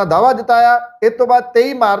ਉੱਤੇ ਆਪਣਾ ਦਾਅਵਾ ਜਤਾਇਆ। ਇਸ ਤੋਂ ਬਾਅਦ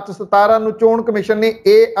 23 ਮਾਰਚ 17 ਨੂੰ ਚੋਣ ਕਮਿਸ਼ਨ ਨੇ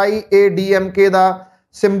AIADMK ਦਾ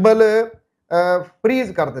ਸਿੰਬਲ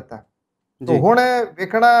ਫਰੀਜ਼ ਕਰ ਦਿੱਤਾ। ਤੋ ਹੁਣ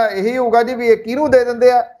ਵੇਖਣਾ ਇਹੀ ਹੋਊਗਾ ਜੀ ਵੀ ਇਹ ਕਿਹਨੂੰ ਦੇ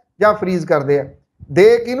ਦਿੰਦੇ ਆ ਜਾਂ ਫਰੀਜ਼ ਕਰਦੇ ਆ।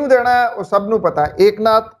 ਦੇ ਕਿਹਨੂੰ ਦੇਣਾ ਉਹ ਸਭ ਨੂੰ ਪਤਾ।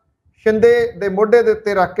 ਏਕਨਾਥ ਸ਼ਿੰਦੇ ਦੇ ਮੋਢੇ ਦੇ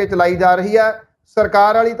ਉੱਤੇ ਰੱਖ ਕੇ ਚਲਾਈ ਜਾ ਰਹੀ ਆ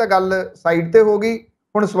ਸਰਕਾਰ ਵਾਲੀ ਤਾਂ ਗੱਲ ਸਾਈਡ ਤੇ ਹੋ ਗਈ।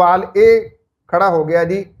 ਹੁਣ ਸਵਾਲ ਇਹ ਖੜਾ ਹੋ ਗਿਆ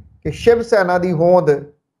ਜੀ ਕਿ ਸ਼ਿਵ ਸੈਨਾ ਦੀ ਹੋਂਦ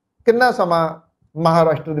ਕਿੰਨਾ ਸਮਾਂ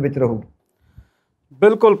ਮਹਾਰਾਸ਼ਟਰ ਦੇ ਵਿੱਚ ਰਹੂਗੀ।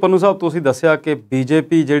 ਬਿਲਕੁਲ ਪੰਨੂ ਸਾਹਿਬ, ਤੁਸੀਂ ਦੱਸਿਆ ਕਿ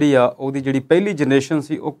BJP ਜਿਹੜੀ ਆ ਉਹਦੀ ਜਿਹੜੀ ਪਹਿਲੀ ਜਨਰੇਸ਼ਨ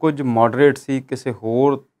ਸੀ ਉਹ ਕੁਝ ਮੋਡਰੇਟ ਸੀ, ਕਿਸੇ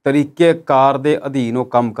ਹੋਰ ਤਰੀਕੇਕਾਰ ਦੇ ਅਧੀਨ ਉਹ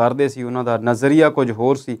ਕੰਮ ਕਰਦੇ ਸੀ, ਉਹਨਾਂ ਦਾ ਨਜ਼ਰੀਆ ਕੁਝ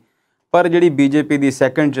ਹੋਰ ਸੀ। ਪਰ ਜਿਹੜੀ BJP ਦੀ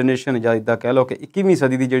ਸੈਕੰਡ ਜਨਰੇਸ਼ਨ ਜਾਂ ਇੱਦਾਂ ਕਹਿ ਲਓ ਕਿ 21ਵੀਂ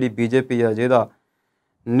ਸਦੀ ਦੀ ਜਿਹੜੀ BJP ਆ, ਜਿਹਦਾ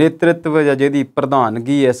ਨੇਤਰਤਵ ਜਾਂ ਜਿਹਦੀ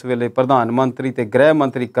ਪ੍ਰਧਾਨਗੀ ਇਸ ਵੇਲੇ ਪ੍ਰਧਾਨ ਮੰਤਰੀ ਤੇ ਗ੍ਰਹਿ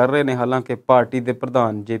ਮੰਤਰੀ ਕਰ ਰਹੇ ਨੇ, ਹਾਲਾਂਕਿ ਪਾਰਟੀ ਦੇ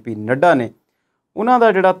ਪ੍ਰਧਾਨ JP ਨੱਡਾ ਨੇ, ਉਹਨਾਂ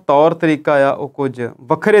ਦਾ ਜਿਹੜਾ ਤੌਰ ਤਰੀਕਾ ਆ ਉਹ ਕੁਝ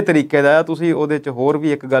ਵੱਖਰੇ ਤਰੀਕੇ ਦਾ ਆ। ਤੁਸੀਂ ਉਹਦੇ 'ਚ ਹੋਰ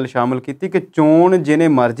ਵੀ ਇੱਕ ਗੱਲ ਸ਼ਾਮਲ ਕੀਤੀ ਕਿ ਚੋਣ ਜਿਹਨੇ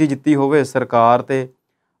ਮਰਜ਼ੀ ਜਿੱਤੀ ਹੋਵੇ ਸਰਕਾਰ ਤੇ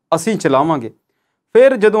ਅਸੀਂ ਚਲਾਵਾਂਗੇ।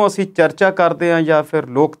 ਫਿਰ ਜਦੋਂ ਅਸੀਂ ਚਰਚਾ ਕਰਦੇ ਹਾਂ ਜਾਂ ਫਿਰ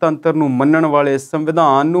ਲੋਕਤੰਤਰ ਨੂੰ ਮੰਨਣ ਵਾਲੇ,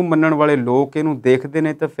 ਸੰਵਿਧਾਨ ਨੂੰ ਮੰਨਣ ਵਾਲੇ ਲੋਕ ਇਹਨੂੰ ਦੇਖਦੇ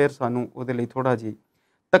ਨੇ ਤਾਂ ਫਿਰ ਸਾਨੂੰ ਉਹਦੇ ਲਈ ਥੋੜ੍ਹਾ ਜਿਹੀ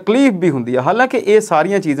ਤਕਲੀਫ ਵੀ ਹੁੰਦੀ ਆ। ਹਾਲਾਂਕਿ ਇਹ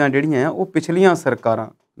ਸਾਰੀਆਂ ਚੀਜ਼ਾਂ ਜਿਹੜੀਆਂ ਆ ਉਹ ਪਿਛਲੀਆਂ ਸਰਕਾਰਾਂ,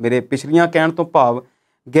 ਮੇਰੇ ਪਿਛਲੀਆਂ ਕਹਿਣ ਤੋਂ ਭਾਵ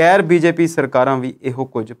ਗੈਰ BJP ਸਰਕਾਰਾਂ ਵੀ ਇਹੋ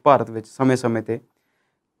ਕੁਝ ਭਾਰਤ ਵਿੱਚ ਸਮੇਂ-ਸਮੇਂ 'ਤੇ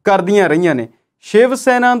ਕਰਦੀਆਂ ਰਹੀਆਂ ਨੇ। ਸ਼ਿਵ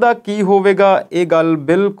ਸੈਨਾ ਦਾ ਕੀ ਹੋਵੇਗਾ, ਇਹ ਗੱਲ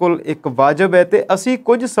ਬਿਲਕੁਲ ਇੱਕ ਵਾਜਬ ਹੈ। ਅਤੇ ਅਸੀਂ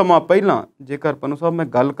ਕੁਝ ਸਮਾਂ ਪਹਿਲਾਂ, ਜੇਕਰ ਪੰਨੂ ਸਾਹਿਬ ਮੈਂ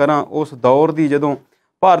ਗੱਲ ਕਰਾਂ ਉਸ ਦੌਰ ਦੀ ਜਦੋਂ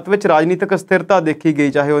ਭਾਰਤ ਵਿੱਚ ਰਾਜਨੀਤਿਕ ਸਥਿਰਤਾ ਦੇਖੀ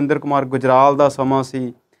ਗਈ, ਚਾਹੇ ਉਹ ਇੰਦਰ ਕੁਮਾਰ ਗੁਜਰਾਲ ਦਾ ਸਮਾਂ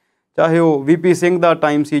ਸੀ, ਚਾਹੇ ਉਹ VP ਸਿੰਘ ਦਾ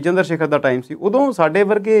ਟਾਈਮ ਸੀ, ਚੰਦਰ ਸ਼ੇਖਰ ਦਾ ਟਾਈਮ ਸੀ, ਉਦੋਂ ਸਾਡੇ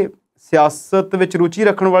ਵਰਗੇ ਸਿਆਸਤ ਵਿੱਚ ਰੁਚੀ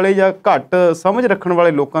ਰੱਖਣ ਵਾਲੇ ਜਾਂ ਘੱਟ ਸਮਝ ਰੱਖਣ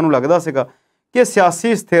ਵਾਲੇ ਲੋਕਾਂ ਨੂੰ ਲੱਗਦਾ ਸੀਗਾ ਕਿ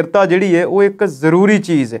ਸਿਆਸੀ ਸਥਿਰਤਾ ਜਿਹੜੀ ਹੈ ਉਹ ਇੱਕ ਜ਼ਰੂਰੀ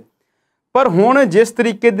ਚੀਜ਼ ਹੈ। ਪਰ ਹੁਣ ਜਿਸ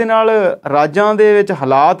ਤਰੀਕੇ ਦੇ ਨਾਲ ਰਾਜਾਂ ਦੇ ਵਿੱਚ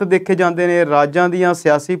ਹਾਲਾਤ ਦੇਖੇ ਜਾਂਦੇ ਨੇ, ਰਾਜਾਂ ਦੀਆਂ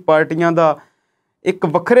ਸਿਆਸੀ ਪਾਰਟੀਆਂ ਦਾ ਇੱਕ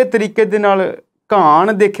ਵੱਖਰੇ ਤਰੀਕੇ ਦੇ ਨਾਲ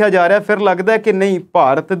ਘਾਣ ਦੇਖਿਆ ਜਾ ਰਿਹਾ, ਫਿਰ ਲੱਗਦਾ ਕਿ ਨਹੀਂ,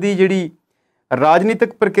 ਭਾਰਤ ਦੀ ਜਿਹੜੀ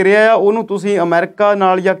ਰਾਜਨੀਤਿਕ ਪ੍ਰਕਿਰਿਆ ਆ ਉਹਨੂੰ ਤੁਸੀਂ ਅਮਰੀਕਾ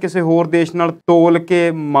ਨਾਲ ਜਾਂ ਕਿਸੇ ਹੋਰ ਦੇਸ਼ ਨਾਲ ਤੋਲ ਕੇ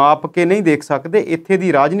ਮਾਪ ਕੇ ਨਹੀਂ ਦੇਖ ਸਕਦੇ। ਇੱਥੇ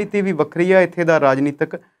ਦੀ ਰਾਜਨੀਤੀ ਵੀ ਵੱਖਰੀ ਆ, ਇੱਥੇ ਦਾ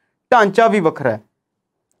ਰਾਜਨੀਤਿਕ ਢਾਂਚਾ ਵੀ ਵੱਖਰਾ ਹੈ।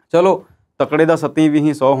 ਚਲੋ ਤਕੜੇ ਦਾ ਸੱਤੀ ਵੀ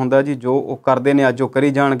ਹੀ 100 ਹੁੰਦਾ ਜੀ, ਜੋ ਉਹ ਕਰਦੇ ਨੇ ਅੱਜ ਉਹ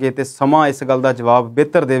ਕਰੀ ਜਾਣਗੇ ਅਤੇ ਸਮਾਂ ਇਸ ਗੱਲ ਦਾ ਜਵਾਬ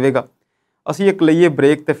ਬਿਹਤਰ ਦੇਵੇਗਾ। ਅਸੀਂ ਇੱਕ ਲਈਏ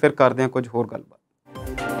ਬ੍ਰੇਕ ਤੇ ਫਿਰ ਕਰਦੇ ਹਾਂ ਕੁਝ ਹੋਰ ਗੱਲਬਾਤ।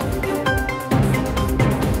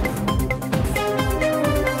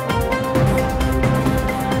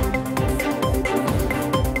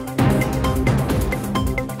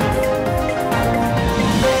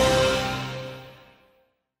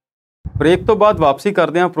 ਬ੍ਰੇਕ ਤੋਂ ਬਾਅਦ ਵਾਪਸੀ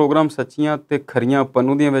ਕਰਦੇ ਹਾਂ ਪ੍ਰੋਗਰਾਮ ਸੱਚੀਆਂ ਤੇ ਖਰੀਆਂ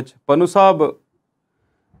ਪੰਨੂ ਦੀਆਂ ਵਿੱਚ। ਪੰਨੂ ਸਾਹਿਬ,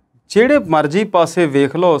 ਜਿਹੜੇ ਮਰਜ਼ੀ ਪਾਸੇ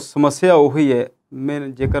ਵੇਖ ਲਓ ਸਮੱਸਿਆ ਉਹੀ ਹੈ, ਮੈਂ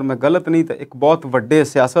ਜੇਕਰ ਮੈਂ ਗਲਤ ਨਹੀਂ ਤਾਂ ਇੱਕ ਬਹੁਤ ਵੱਡੇ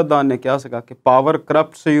ਸਿਆਸਤਦਾਨ ਨੇ ਕਿਹਾ ਸੀਗਾ ਕਿ power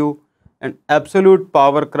ਕਰਪਟਸ you and absolute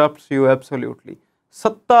power ਕਰਪਟਸ you absolutely.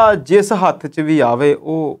 ਸੱਤਾ ਜਿਸ ਹੱਥ 'ਚ ਵੀ ਆਵੇ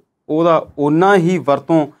ਉਹਦਾ ਓਨਾ ਹੀ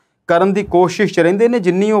ਵਰਤੋਂ ਕਰਨ ਦੀ ਕੋਸ਼ਿਸ਼ 'ਚ ਰਹਿੰਦੇ ਨੇ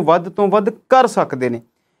ਜਿੰਨੀ ਉਹ ਵੱਧ ਤੋਂ ਵੱਧ ਕਰ ਸਕਦੇ ਨੇ।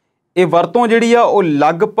 ਇਹ ਵਰਤੋਂ ਜਿਹੜੀ ਆ ਉਹ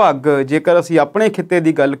ਲਗਭਗ, ਜੇਕਰ ਅਸੀਂ ਆਪਣੇ ਖਿੱਤੇ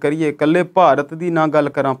ਦੀ ਗੱਲ ਕਰੀਏ, ਇਕੱਲੇ ਭਾਰਤ ਦੀ ਨਾ ਗੱਲ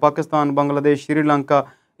ਕਰਾਂ, ਪਾਕਿਸਤਾਨ, ਬੰਗਲਾਦੇਸ਼, ਸ਼੍ਰੀਲੰਕਾ,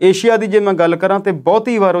 ਏਸ਼ੀਆ ਦੀ ਜੇ ਮੈਂ ਗੱਲ ਕਰਾਂ ਤਾਂ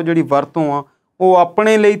ਬਹੁਤੀ ਵਾਰ ਉਹ ਜਿਹੜੀ ਵਰਤੋਂ ਆ ਉਹ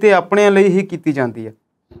ਆਪਣੇ ਲਈ ਅਤੇ ਆਪਣਿਆਂ ਲਈ ਹੀ ਕੀਤੀ ਜਾਂਦੀ ਹੈ।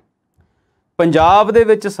 ਪੰਜਾਬ ਦੇ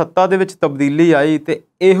ਵਿੱਚ ਸੱਤਾ ਦੇ ਵਿੱਚ ਤਬਦੀਲੀ ਆਈ ਅਤੇ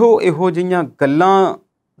ਇਹੋ ਜਿਹੀਆਂ ਗੱਲਾਂ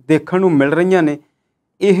ਦੇਖਣ ਨੂੰ ਮਿਲ ਰਹੀਆਂ ਨੇ।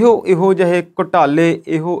 ਇਹੋ ਜਿਹੇ ਘੁਟਾਲੇ,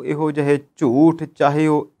 ਇਹੋ ਜਿਹੇ ਝੂਠ, ਚਾਹੇ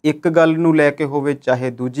ਉਹ ਇੱਕ ਗੱਲ ਨੂੰ ਲੈ ਕੇ ਹੋਵੇ ਚਾਹੇ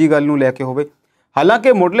ਦੂਜੀ ਗੱਲ ਨੂੰ ਲੈ ਕੇ ਹੋਵੇ।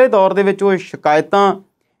 ਹਾਲਾਂਕਿ ਮੁੱਢਲੇ ਦੌਰ ਦੇ ਵਿੱਚ ਉਹ ਸ਼ਿਕਾਇਤਾਂ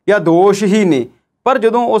ਜਾਂ ਦੋਸ਼ ਹੀ ਨੇ, ਪਰ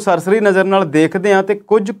ਜਦੋਂ ਉਹ ਸਰਸਰੀ ਨਜ਼ਰ ਨਾਲ ਦੇਖਦੇ ਹਾਂ ਤਾਂ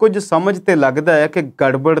ਕੁਝ ਸਮਝ ਤੇ ਲੱਗਦਾ ਹੈ ਕਿ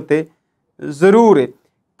ਗੜਬੜ ਤੇ ਜ਼ਰੂਰ ਹੈ।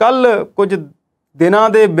 ਕੱਲ੍ਹ ਕੁਝ ਦਿਨਾਂ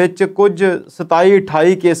ਦੇ ਵਿੱਚ ਕੁਝ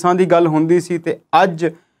 27-28 ਕੇਸਾਂ ਦੀ ਗੱਲ ਹੁੰਦੀ ਸੀ ਅਤੇ ਅੱਜ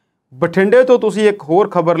ਬਠਿੰਡੇ ਤੋਂ ਤੁਸੀਂ ਇੱਕ ਹੋਰ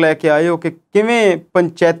ਖਬਰ ਲੈ ਕੇ ਆਏ ਹੋ ਕਿ ਕਿਵੇਂ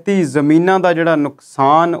ਪੰਚਾਇਤੀ ਜ਼ਮੀਨਾਂ ਦਾ ਜਿਹੜਾ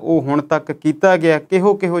ਨੁਕਸਾਨ ਉਹ ਹੁਣ ਤੱਕ ਕੀਤਾ ਗਿਆ,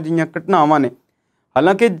 ਕਿਹੋ ਜਿਹੀਆਂ ਘਟਨਾਵਾਂ ਨੇ।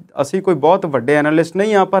 ਹਾਲਾਂਕਿ ਅਸੀਂ ਕੋਈ ਬਹੁਤ ਵੱਡੇ ਐਨਾਲਿਸਟ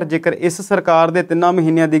ਨਹੀਂ ਹਾਂ, ਪਰ ਜੇਕਰ ਇਸ ਸਰਕਾਰ ਦੇ 3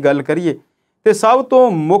 ਮਹੀਨਿਆਂ ਦੀ ਗੱਲ ਕਰੀਏ ਤਾਂ ਸਭ ਤੋਂ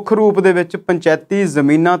ਮੁੱਖ ਰੂਪ ਦੇ ਵਿੱਚ ਪੰਚਾਇਤੀ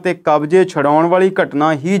ਜ਼ਮੀਨਾਂ 'ਤੇ ਕਬਜ਼ੇ ਛਡਾਉਣ ਵਾਲੀ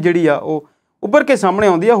ਘਟਨਾ ਹੀ ਜਿਹੜੀ ਆ ਉਹ ਉੱਭਰ ਕੇ ਸਾਹਮਣੇ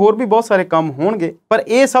ਆਉਂਦੀ ਆ। ਹੋਰ ਵੀ ਬਹੁਤ ਸਾਰੇ ਕੰਮ ਹੋਣਗੇ, ਪਰ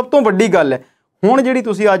ਇਹ ਸਭ ਤੋਂ ਵੱਡੀ ਗੱਲ ਹੈ। ਹੁਣ ਜਿਹੜੀ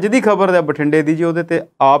ਤੁਸੀਂ ਅੱਜ ਦੀ ਖਬਰ ਹੈ ਬਠਿੰਡੇ ਦੀ ਜੀ, ਉਹਦੇ 'ਤੇ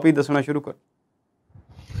ਆਪ ਹੀ ਦੱਸਣਾ ਸ਼ੁਰੂ ਕਰ।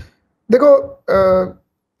 ਦੇਖੋ,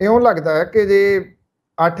 ਇਉਂ ਲੱਗਦਾ ਹੈ ਕਿ ਜੇ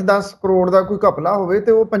 8-10 ਕਰੋੜ ਦਾ ਕੋਈ ਘਪਲਾ ਹੋਵੇ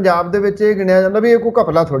ਤੇ ਉਹ ਪੰਜਾਬ ਦੇ ਵਿੱਚ ਇਹ ਗਿਣਿਆ ਜਾਂਦਾ ਵੀ ਇਹ ਕੋਈ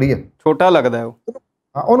ਘਪਲਾ ਥੋੜ੍ਹੀ ਹੈ, ਛੋਟਾ ਲੱਗਦਾ ਉਹ।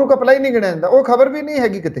 ਹਾਂ, ਉਹਨੂੰ ਘਪਲਾ ਹੀ ਨਹੀਂ ਗਿਣਿਆ ਜਾਂਦਾ, ਉਹ ਖਬਰ ਵੀ ਨਹੀਂ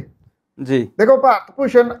ਹੈਗੀ ਕਿਤੇ ਜੀ। ਦੇਖੋ, ਭਾਰਤ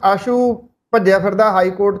ਭੂਸ਼ਣ ਆਸ਼ੂ ਭੱਜਿਆ ਫਿਰਦਾ ਹਾਈ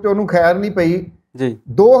ਕੋਰਟ 'ਚ, ਉਹਨੂੰ ਖੈਰ ਨਹੀਂ ਪਈ ਜੀ।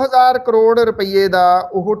 2000 ਕਰੋੜ ਰੁਪਈਏ ਦਾ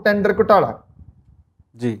ਉਹ ਟੈਂਡਰ ਘੁਟਾਲਾ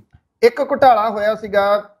ਜੀ। ਇੱਕ ਘੁਟਾਲਾ ਹੋਇਆ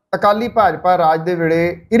ਸੀਗਾ ਅਕਾਲੀ ਭਾਜਪਾ ਰਾਜ ਦੇ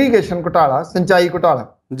ਵੇਲੇ, ਇਰੀਗੇਸ਼ਨ ਘੁਟਾਲਾ, ਸਿੰਚਾਈ ਘੁਟਾਲਾ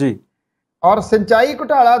ਜੀ। ਔਰ ਸਿੰਚਾਈ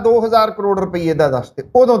ਘੁਟਾਲਾ 2000 ਕਰੋੜ ਰੁਪਈਏ ਦਾ ਦੱਸਦੇ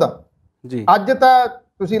ਉਦੋਂ ਦਾ ਜੀ। ਅੱਜ ਤਾਂ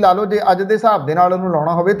ਤੁਸੀਂ ਲਾ ਲਓ, ਜੇ ਅੱਜ ਦੇ ਹਿਸਾਬ ਦੇ ਨਾਲ ਉਹਨੂੰ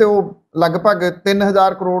ਲਾਉਣਾ ਹੋਵੇ ਤੇ ਉਹ ਲਗਭਗ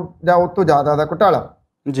 3000 ਕਰੋੜ ਜਾਂ ਉਸ ਤੋਂ ਜ਼ਿਆਦਾ ਦਾ ਘੁਟਾਲਾ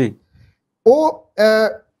ਜੀ। ਉਹ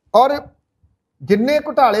ਔਰ ਜਿੰਨੇ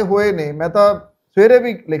ਘੁਟਾਲੇ ਹੋਏ ਨੇ, ਮੈਂ ਤਾਂ ਸਵੇਰੇ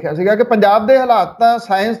ਵੀ ਲਿਖਿਆ ਸੀਗਾ ਕਿ ਪੰਜਾਬ ਦੇ ਹਾਲਾਤ ਤਾਂ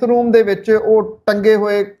ਸਾਇੰਸ ਰੂਮ ਦੇ ਵਿੱਚ ਉਹ ਟੰਗੇ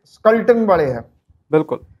ਹੋਏ ਸਕਲਟਨ ਵਾਲੇ ਆ,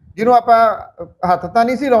 ਬਿਲਕੁਲ, ਜਿਹਨੂੰ ਆਪਾਂ ਹੱਥ ਤਾਂ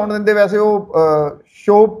ਨਹੀਂ ਸੀ ਲਾਉਣ ਦਿੰਦੇ, ਵੈਸੇ ਉਹ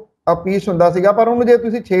ਸ਼ੋ ਪੀਸ ਹੁੰਦਾ ਸੀਗਾ, ਪਰ ਉਹਨੂੰ ਜੇ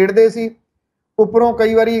ਤੁਸੀਂ ਛੇੜਦੇ ਸੀ ਉੱਪਰੋਂ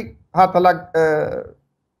ਕਈ ਵਾਰੀ ਹੱਥ ਲੱਗ,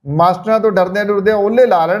 ਮਾਸਟਰਾਂ ਤੋਂ ਡਰਦਿਆਂ ਓਲੇ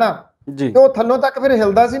ਲਾ ਲੈਣਾ ਤੇ ਉਹ ਥੱਲੋਂ ਤੱਕ ਫਿਰ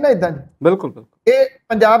ਹਿਲਦਾ ਸੀ ਨਾ, ਇਦਾਂ। ਬਿਲਕੁਲ, ਇਹ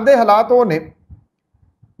ਪੰਜਾਬ ਦੇ ਹਾਲਾਤ ਉਹ ਨੇ,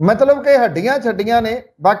 ਮਤਲਬ ਕਿ ਹੱਡੀਆਂ ਛੱਡੀਆਂ ਨੇ,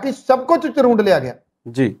 ਬਾਕੀ ਸਭ ਕੁਝ ਚਰੂੰਡ ਲਿਆ ਗਿਆ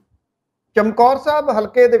ਜੀ। ਚਮਕੌਰ ਸਾਹਿਬ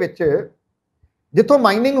ਹਲਕੇ ਦੇ ਵਿੱਚ ਜਿੱਥੋਂ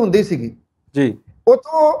ਮਾਈਨਿੰਗ ਹੁੰਦੀ ਸੀਗੀ ਜੀ,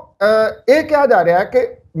 ਉੱਥੋਂ ਇਹ ਕਿਹਾ ਜਾ ਰਿਹਾ ਕਿ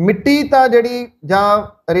ਮਿੱਟੀ ਤਾਂ ਜਿਹੜੀ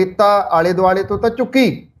ਜਾਂ ਰੇਤਾ ਆਲੇ ਦੁਆਲੇ ਤੋਂ ਤਾਂ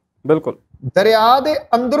ਚੁੱਕੀ, ਬਿਲਕੁਲ, ਦਰਿਆ ਦੇ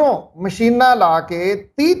ਅੰਦਰੋਂ ਮਸ਼ੀਨਾਂ ਲਾ ਕੇ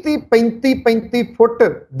 30-30, 35-35 ਫੁੱਟ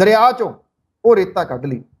ਦਰਿਆ ਚੋਂ ਉਹ ਰੇਤਾ ਕੱਢ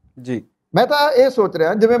ਲਈ ਜੀ। ਮੈਂ ਤਾਂ ਇਹ ਸੋਚ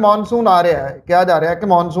ਰਿਹਾ, ਜਿਵੇਂ ਮੌਨਸੂਨ ਆ ਰਿਹਾ ਹੈ, ਕਿਹਾ ਜਾ ਰਿਹਾ ਕਿ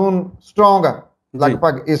ਮੌਨਸੂਨ ਸਟਰੋਂਗ ਆ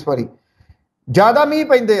ਲਗਭਗ, ਇਸ ਵਾਰੀ ਜ਼ਿਆਦਾ ਮੀਂਹ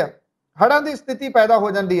ਪੈਂਦੇ ਆ, ਹੜ੍ਹਾਂ ਦੀ ਸਥਿਤੀ ਪੈਦਾ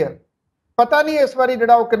ਹੋ ਜਾਂਦੀ ਹੈ। ਪਤਾ ਨਹੀਂ ਇਸ ਵਾਰੀ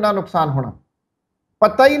ਜਿਹੜਾ ਉਹ ਕਿੰਨਾ ਨੁਕਸਾਨ ਹੋਣਾ,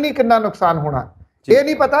 ਪਤਾ ਹੀ ਨਹੀਂ ਕਿੰਨਾ ਨੁਕਸਾਨ ਹੋਣਾ। ਇਹ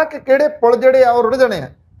ਨਹੀਂ ਪਤਾ ਕਿ ਕਿਹੜੇ ਪੁਲ ਜਿਹੜੇ ਆ ਉਹ ਰੁੜ ਜਾਣੇ ਆ,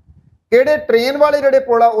 ਕਿਹੜੇ ਟ੍ਰੇਨ ਵਾਲੇ ਜਿਹੜੇ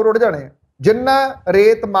ਪੁਲ ਆ ਉਹ ਰੁੜ ਜਾਣੇ ਆ। ਜਿੰਨਾ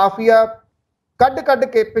ਰੇਤ ਮਾਫੀਆ ਕੱਢ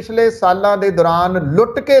ਕੇ ਪਿਛਲੇ ਸਾਲਾਂ ਦੇ ਦੌਰਾਨ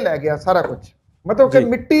ਲੁੱਟ ਕੇ ਲੈ ਗਿਆ ਸਾਰਾ ਕੁਝ, ਮਤਲਬ ਕਿ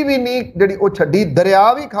ਮਿੱਟੀ ਵੀ ਨਹੀਂ ਜਿਹੜੀ ਉਹ ਛੱਡੀ,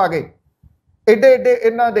 ਦਰਿਆ ਵੀ ਖਾ ਗਏ। ਏਡੇ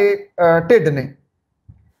ਇਹਨਾਂ ਦੇ ਢਿੱਡ ਨੇ।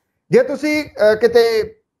 ਜੇ ਤੁਸੀਂ ਕਿਤੇ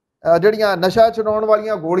ਜਿਹੜੀਆਂ ਨਸ਼ਾ ਛਡਾਉਣ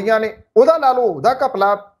ਵਾਲੀਆਂ ਗੋਲੀਆਂ ਨੇ ਉਹਦਾ ਲਾ ਲਓ, ਉਹਦਾ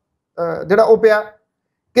ਘਪਲਾ ਜਿਹੜਾ ਉਹ ਪਿਆ।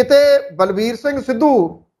 ਕਿਤੇ ਬਲਵੀਰ ਸਿੰਘ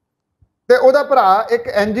ਸਿੱਧੂ ਤੇ ਉਹਦਾ ਭਰਾ ਇੱਕ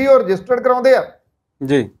NGO ਰਜਿਸਟਰਡ ਕਰਾਉਂਦੇ ਆ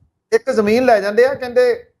ਜੀ, ਇੱਕ ਜ਼ਮੀਨ ਲੈ ਜਾਂਦੇ ਆ, ਕਹਿੰਦੇ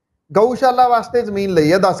ਗਊਸ਼ਾਲਾ ਵਾਸਤੇ ਜ਼ਮੀਨ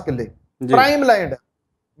ਲਈ ਆ 10 ਕਿੱਲੇ, ਪ੍ਰਾਈਮ ਲੈਂਡ,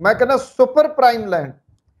 ਮੈਂ ਕਹਿੰਦਾ ਸੁਪਰ ਪ੍ਰਾਈਮ ਲੈਂਡ।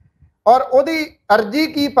 ਔਰ ਉਹਦੀ ਅਰਜੀ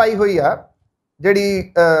ਕੀ ਪਾਈ ਹੋਈ ਆ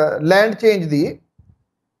ਜਿਹੜੀ ਲੈਂਡ ਚੇਂਜ ਦੀ,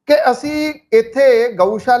 ਕਿ ਅਸੀਂ ਇੱਥੇ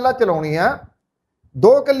ਗਊਸ਼ਾਲਾ ਚਲਾਉਣੀ ਆ,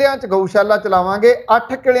 2 ਕਿੱਲਿਆਂ 'ਚ ਗਊਸ਼ਾਲਾ ਚਲਾਵਾਂਗੇ,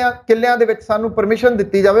 8 ਕਿੱਲਿਆਂ ਦੇ ਵਿੱਚ ਸਾਨੂੰ ਪਰਮਿਸ਼ਨ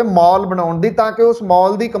ਦਿੱਤੀ ਜਾਵੇ ਮਾਲ ਬਣਾਉਣ ਦੀ, ਤਾਂ ਕਿ ਉਸ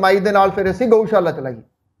ਮਾਲ ਦੀ ਕਮਾਈ ਦੇ ਨਾਲ ਫਿਰ ਅਸੀਂ ਗਊਸ਼ਾਲਾ ਚਲਾਈਏ।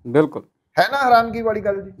 ਬਿਲਕੁਲ, ਹੈ ਨਾ ਹੈਰਾਨਗੀ ਵਾਲੀ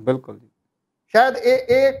ਗੱਲ ਜੀ। ਬਿਲਕੁਲ ਜੀ। ਸ਼ਾਇਦ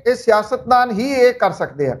ਇਹ ਸਿਆਸਤਦਾਨ ਹੀ ਇਹ ਕਰ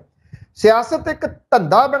ਸਕਦੇ ਆ। ਸਿਆਸਤ ਇੱਕ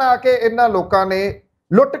ਧੰਦਾ ਬਣਾ ਕੇ ਇਹਨਾਂ ਲੋਕਾਂ ਨੇ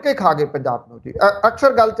ਲੁੱਟ ਕੇ ਖਾ ਗਏ ਪੰਜਾਬ ਨੂੰ ਜੀ।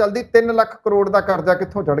 ਅਕਸਰ ਗੱਲ ਚੱਲਦੀ 3 ਲੱਖ ਕਰੋੜ ਦਾ ਕਰਜ਼ਾ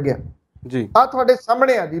ਕਿੱਥੋਂ ਚੜ ਗਿਆ ਜੀ। ਆ ਤੁਹਾਡੇ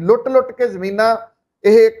ਸਾਹਮਣੇ ਆ ਜੀ, ਲੁੱਟ ਕੇ ਜ਼ਮੀਨਾਂ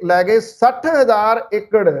ਇਹ ਲੈ ਗਏ। 60,000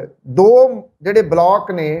 ਏਕੜ 2 ਜਿਹੜੇ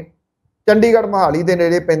ਬਲਾਕ ਨੇ ਚੰਡੀਗੜ੍ਹ ਮੋਹਾਲੀ ਦੇ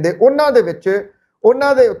ਨੇੜੇ ਪੈਂਦੇ, ਉਹਨਾਂ ਦੇ ਵਿੱਚ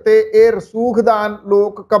ਉਹਨਾਂ ਦੇ ਉੱਤੇ ਇਹ ਰਸੂਖਦਾਨ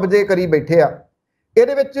ਲੋਕ ਕਬਜ਼ੇ ਕਰੀ ਬੈਠੇ ਆ।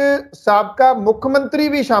 ਇਹਦੇ ਵਿੱਚ ਸਾਬਕਾ ਮੁੱਖ ਮੰਤਰੀ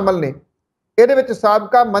ਵੀ ਸ਼ਾਮਲ ਨੇ, ਇਹਦੇ ਵਿੱਚ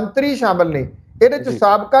ਸਾਬਕਾ ਮੰਤਰੀ ਸ਼ਾਮਲ ਨੇ, ਇਹਦੇ ਵਿੱਚ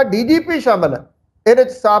ਸਾਬਕਾ DGP ਸ਼ਾਮਲ ਹੈ। ਇਹਦੇ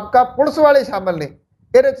 'ਚ ਸਾਬਕਾ ਪੁਲਿਸ ਵਾਲੇ ਸ਼ਾਮਲ ਨੇ,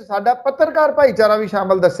 ਇਹਦੇ 'ਚ ਸਾਡਾ ਪੱਤਰਕਾਰ ਭਾਈਚਾਰਾ ਵੀ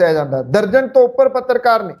ਸ਼ਾਮਲ ਦੱਸਿਆ ਜਾਂਦਾ। ਦਰਜਨ ਤੋਂ ਉੱਪਰ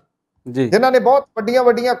ਪੱਤਰਕਾਰ ਨੇ ਜਿਨ੍ਹਾਂ ਨੇ ਬਹੁਤ ਵੱਡੀਆਂ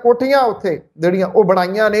ਵੱਡੀਆਂ ਕੋਠੀਆਂ ਉੱਥੇ ਜਿਹੜੀਆਂ ਉਹ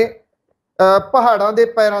ਬਣਾਈਆਂ ਨੇ ਪਹਾੜਾਂ ਦੇ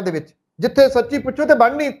ਪੈਰਾਂ ਦੇ ਵਿੱਚ, ਜਿੱਥੇ ਸੱਚੀ ਪੁੱਛੋ ਤੇ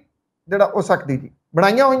ਬਣ ਨਹੀਂ ਜਿਹੜਾ ਉਹ ਸਕਦੀ ਜੀ,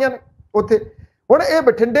 ਬਣਾਈਆਂ ਹੋਈਆਂ ਨੇ ਉੱਥੇ। ਹੁਣ ਇਹ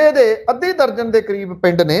ਬਠਿੰਡੇ ਦੇ ਅੱਧੀ ਦਰਜਨ ਦੇ ਕਰੀਬ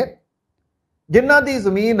ਪਿੰਡ ਨੇ ਜਿਨ੍ਹਾਂ ਦੀ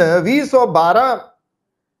ਜ਼ਮੀਨ 2012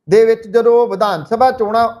 ਦੇ ਵਿੱਚ ਜਦੋਂ ਵਿਧਾਨ ਸਭਾ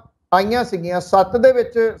ਚੋਣਾਂ ਆਈਆਂ ਸੀਗੀਆਂ, 7 ਦੇ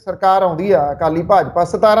ਵਿੱਚ ਸਰਕਾਰ ਆਉਂਦੀ ਆ ਅਕਾਲੀ ਭਾਜਪਾ,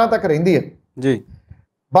 17 ਤੱਕ ਰਹਿੰਦੀ ਹੈ ਜੀ।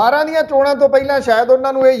 12 ਦੀਆਂ ਚੋਣਾਂ ਤੋਂ ਪਹਿਲਾਂ ਸ਼ਾਇਦ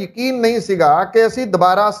ਉਹਨਾਂ ਨੂੰ ਇਹ ਯਕੀਨ ਨਹੀਂ ਸੀਗਾ ਕਿ ਅਸੀਂ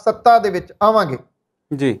ਦੁਬਾਰਾ ਸੱਤਾ ਦੇ ਵਿੱਚ ਆਵਾਂਗੇ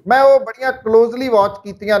ਜੀ। ਮੈਂ ਉਹ ਬੜੀਆਂ ਕਲੋਜ਼ਲੀ ਵਾਚ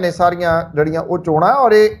ਕੀਤੀਆਂ ਨੇ ਸਾਰੀਆਂ ਜਿਹੜੀਆਂ ਉਹ ਚੋਣਾਂ।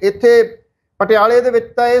 ਔਰ ਇਹ ਇੱਥੇ ਪਟਿਆਲੇ ਦੇ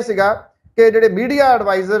ਵਿੱਚ ਤਾਂ ਇਹ ਸੀਗਾ ਕਿ ਜਿਹੜੇ ਮੀਡੀਆ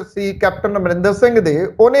ਐਡਵਾਈਜ਼ਰ ਸੀ ਕੈਪਟਨ ਅਮਰਿੰਦਰ ਸਿੰਘ ਦੇ,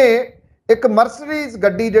 ਉਹਨੇ ਇੱਕ ਮਰਸਡੀਜ਼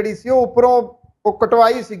ਗੱਡੀ ਜਿਹੜੀ ਸੀ ਉਹ ਉੱਪਰੋਂ ਉਹ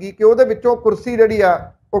ਕਟਵਾਈ ਸੀਗੀ ਕਿ ਉਹਦੇ ਵਿੱਚੋਂ ਕੁਰਸੀ ਜਿਹੜੀ ਆ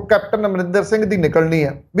ਉਹ ਕੈਪਟਨ ਅਮਰਿੰਦਰ ਸਿੰਘ ਦੀ ਨਿਕਲਣੀ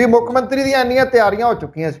ਆ। ਵੀ ਮੁੱਖ ਮੰਤਰੀ ਦੀਆਂ ਇੰਨੀਆਂ ਤਿਆਰੀਆਂ ਹੋ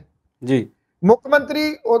ਚੁੱਕੀਆਂ ਸੀ ਜੀ। ਮੁੱਖ ਮੰਤਰੀ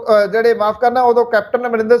ਜਿਹੜੇ ਮਾਫ ਕਰਨਾ ਉਦੋਂ ਕੈਪਟਨ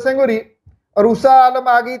ਅਮਰਿੰਦਰ ਸਿੰਘ ਹੋਰੀ, ਅਰੂਸਾ ਆਲਮ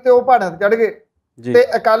ਆ ਗਈ ਤੇ ਉਹ ਪਹਾੜਾਂ ਤੇ ਚੜ ਗਏ ਤੇ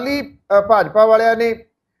ਅਕਾਲੀ ਭਾਜਪਾ ਵਾਲਿਆਂ ਨੇ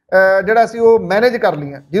ਜਿਹੜਾ ਸੀ ਉਹ ਮੈਨੇਜ ਕਰ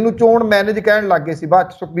ਲਈਆਂ, ਜਿਹਨੂੰ ਚੋਣ ਮੈਨੇਜ ਕਹਿਣ ਲੱਗ ਗਏ ਸੀ ਬਾਅਦ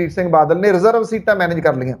ਚ ਸੁਖਬੀਰ ਸਿੰਘ ਬਾਦਲ ਨੇ, ਰਿਜ਼ਰਵ ਸੀਟਾਂ ਮੈਨੇਜ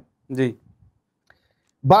ਕਰ ਲਈਆਂ ਜੀ।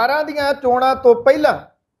 12 ਦੀਆਂ ਚੋਣਾਂ ਤੋਂ ਪਹਿਲਾਂ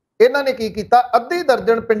ਇਹਨਾਂ ਨੇ ਕੀ ਕੀਤਾ, ਅੱਧੀ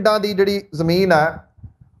ਦਰਜਨ ਪਿੰਡਾਂ ਦੀ ਜਿਹੜੀ ਜ਼ਮੀਨ ਆ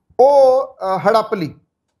ਉਹ ਹੜੱਪ ਲਈ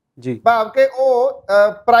ਜੀ, ਭਾਵ ਕਿ ਉਹ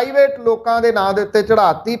ਪ੍ਰਾਈਵੇਟ ਲੋਕਾਂ ਦੇ ਨਾਂ ਦੇ ਉੱਤੇ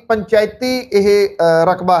ਚੜਾਤੀ। ਪੰਚਾਇਤੀ ਇਹ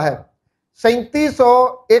ਰਕਬਾ ਹੈ,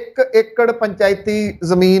 3701 ਏਕੜ ਪੰਚਾਇਤੀ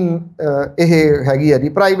ਜ਼ਮੀਨ ਇਹ ਹੈਗੀ ਹੈ ਜੀ,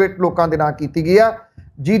 ਪ੍ਰਾਈਵੇਟ ਲੋਕਾਂ ਦੇ ਨਾਂ ਕੀਤੀ ਗਈ ਆ।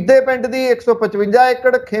 ਜੀਦੇ ਪਿੰਡ ਦੀ 155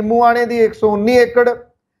 ਏਕੜ, ਖੇਮੂਆਣੇ ਦੀ 119 ਏਕੜ,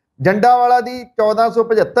 ਜੰਡਾਵਾਲਾ ਦੀ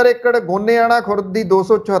 1475 ਏਕੜ, ਗੋਨੇਆਣਾ ਖੁਰਦ ਦੀ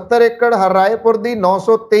 274 ਏਕੜ, ਹਰਰਾਏਪੁਰ ਦੀ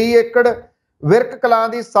 923 ਏਕੜ, ਵਿਰਕ ਕਲਾਂ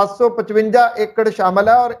ਦੀ 755 ਏਕੜ ਸ਼ਾਮਲ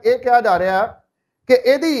ਹੈ। ਔਰ ਇਹ ਕਿਹਾ ਜਾ ਰਿਹਾ ਕਿ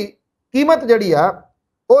ਇਹਦੀ ਕੀਮਤ ਜਿਹੜੀ ਆ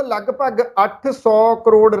ਉਹ ਲਗਭਗ 800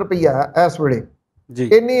 ਕਰੋੜ ਰੁਪਈਆ ਇਸ ਵੇਲੇ ਜੀ,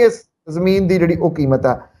 ਇੰਨੀ ਇਸ ਜ਼ਮੀਨ ਦੀ ਜਿਹੜੀ ਉਹ ਕੀਮਤ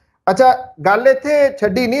ਆ। ਅੱਛਾ, ਗੱਲ ਇੱਥੇ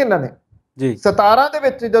ਛੱਡੀ ਨਹੀਂ ਇਹਨਾਂ ਨੇ ਜੀ। 17 ਦੇ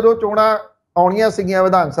ਵਿੱਚ ਜਦੋਂ ਚੋਣਾਂ ਆਉਣੀਆਂ ਸੀਗੀਆਂ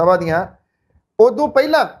ਵਿਧਾਨ ਸਭਾ ਦੀਆਂ, ਉਦੋਂ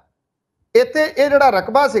ਪਹਿਲਾਂ ਇੱਥੇ ਇਹ ਜਿਹੜਾ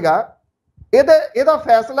ਰਕਬਾ ਸੀਗਾ ਇਹਦਾ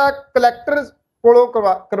ਫੈਸਲਾ ਕਲੈਕਟਰ ਕੋਲੋਂ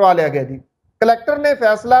ਕਰਵਾ ਲਿਆ ਗਿਆ ਜੀ। ਕਲੈਕਟਰ ਨੇ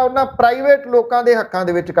ਫੈਸਲਾ ਉਹਨਾਂ ਪ੍ਰਾਈਵੇਟ ਲੋਕਾਂ ਦੇ ਹੱਕਾਂ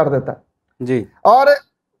ਦੇ ਵਿੱਚ ਕਰ ਦਿੱਤਾ ਜੀ। ਔਰ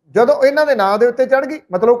ਜਦੋਂ ਇਹਨਾਂ ਦੇ ਨਾਂ ਦੇ ਉੱਤੇ ਚੜ ਗਈ,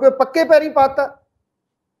 ਮਤਲਬ ਕਿ ਪੱਕੇ ਪੈਰੀ ਪਾਤਾ।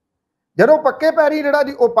 ਜਦੋਂ ਪੱਕੇ ਪੈਰੀ ਜਿਹੜਾ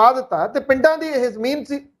ਜੀ ਉਹ ਪਾ ਦਿੱਤਾ ਤੇ ਪਿੰਡਾਂ ਦੀ ਇਹ ਜ਼ਮੀਨ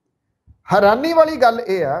ਸੀ। ਹੈਰਾਨੀ ਵਾਲੀ ਗੱਲ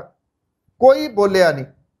ਇਹ ਆ, ਕੋਈ ਬੋਲਿਆ ਨਹੀਂ,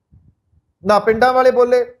 ਨਾ ਪਿੰਡਾਂ ਵਾਲੇ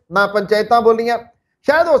ਬੋਲੇ, ਨਾ ਪੰਚਾਇਤਾਂ ਬੋਲੀਆਂ।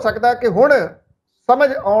 ਸ਼ਾਇਦ ਹੋ ਸਕਦਾ ਕਿ ਹੁਣ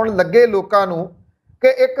ਸਮਝ ਆਉਣ ਲੱਗੇ ਲੋਕਾਂ ਨੂੰ ਕਿ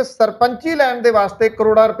ਇੱਕ ਸਰਪੰਚੀ ਲੈਣ ਦੇ ਵਾਸਤੇ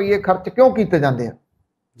ਕਰੋੜਾਂ ਰੁਪਏ ਖਰਚ ਕਿਉਂ ਕੀਤੇ ਜਾਂਦੇ ਆ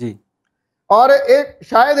ਜੀ। ਔਰ ਇਹ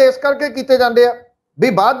ਸ਼ਾਇਦ ਇਸ ਕਰਕੇ ਕੀਤੇ ਜਾਂਦੇ ਆ ਵੀ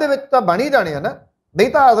ਬਾਅਦ ਦੇ ਵਿੱਚ ਤਾਂ ਬਣ ਹੀ ਜਾਣੇ ਆ ਨਾ, ਨਹੀਂ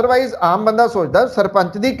ਤਾਂ ਅਦਰਵਾਈਜ਼ ਆਮ ਬੰਦਾ ਸੋਚਦਾ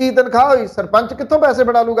ਸਰਪੰਚ ਦੀ ਕੀ ਤਨਖਾਹ ਹੋਈ, ਸਰਪੰਚ ਕਿੱਥੋਂ ਪੈਸੇ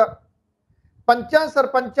ਬਣਾ ਲੂਗਾ। ਪੰਚਾਂ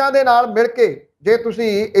ਸਰਪੰਚਾਂ ਦੇ ਨਾਲ ਮਿਲ ਕੇ ਜੇ ਤੁਸੀਂ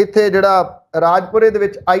ਇੱਥੇ ਜਿਹੜਾ ਰਾਜਪੁਰੇ ਦੇ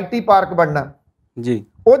ਵਿੱਚ IT ਪਾਰਕ ਬਣਨਾ ਜੀ,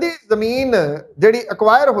 ਉਹਦੀ ਜ਼ਮੀਨ ਜਿਹੜੀ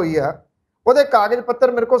ਅਕਵਾਇਰ ਹੋਈ ਆ, ਉਹਦੇ ਕਾਗਜ਼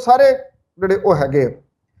ਪੱਤਰ ਮੇਰੇ ਕੋਲ ਸਾਰੇ ਜਿਹੜੇ ਉਹ ਹੈਗੇ,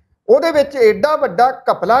 ਉਹਦੇ ਵਿੱਚ ਐਡਾ ਵੱਡਾ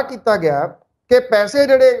ਘਪਲਾ ਕੀਤਾ ਗਿਆ ਕਿ ਪੈਸੇ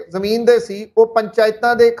ਜਿਹੜੇ ਜ਼ਮੀਨ ਦੇ ਸੀ ਉਹ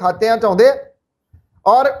ਪੰਚਾਇਤਾਂ ਦੇ ਖਾਤਿਆਂ 'ਚ ਆਉਂਦੇ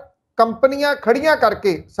ਔਰ ਕੰਪਨੀਆਂ ਖੜੀਆਂ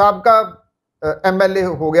ਕਰਕੇ, ਸਾਬਕਾ MLA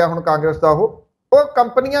ਹੋ ਗਿਆ ਹੁਣ ਕਾਂਗਰਸ ਦਾ, ਉਹ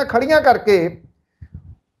ਕੰਪਨੀਆਂ ਖੜੀਆਂ ਕਰਕੇ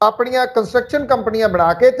ਆਪਣੀਆਂ ਕੰਸਟਰਕਸ਼ਨ ਕੰਪਨੀਆਂ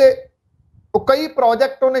ਬਣਾ ਕੇ ਤੇ ਉਹ ਕਈ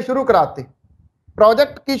ਪ੍ਰੋਜੈਕਟ ਉਹਨੇ ਸ਼ੁਰੂ ਕਰਾਤੇ।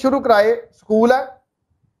 ਪ੍ਰੋਜੈਕਟ ਕੀ ਸ਼ੁਰੂ ਕਰਾਏ? ਸਕੂਲ ਹੈ,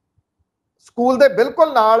 ਸਕੂਲ ਦੇ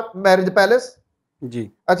ਬਿਲਕੁਲ ਨਾਲ ਮੈਰਿਜ ਪੈਲੇਸ ਜੀ।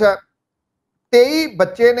 ਅੱਛਾ, 23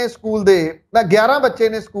 ਬੱਚੇ ਨੇ ਸਕੂਲ ਦੇ, ਨਾ 11 ਬੱਚੇ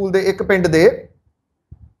ਨੇ ਸਕੂਲ ਦੇ, ਇੱਕ ਪਿੰਡ ਦੇ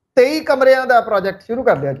 23 ਕਮਰਿਆਂ ਦਾ ਪ੍ਰੋਜੈਕਟ ਸ਼ੁਰੂ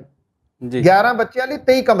ਕਰ ਲਿਆ ਜੀ। 11 ਬੱਚਿਆਂ ਲਈ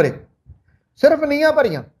 23 ਕਮਰੇ, ਸਿਰਫ ਨੀਹਾਂ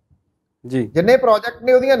ਭਰੀਆਂ ਜੀ। ਜਿੰਨੇ ਪ੍ਰੋਜੈਕਟ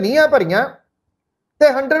ਨੇ ਉਹਦੀਆਂ ਨੀਹਾਂ ਭਰੀਆਂ ਤੇ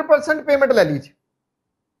 100% ਪੇਮੈਂਟ ਲੈ ਲਈ ਜੀ।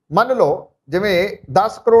 ਮੰਨ ਲਓ ਜਿਵੇਂ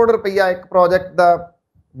 10 ਕਰੋੜ ਰੁਪਈਆ ਇੱਕ ਪ੍ਰੋਜੈਕਟ ਦਾ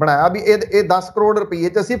ਬਣਾਇਆ ਵੀ ਇਹ 10 ਕਰੋੜ ਰੁਪਈਏ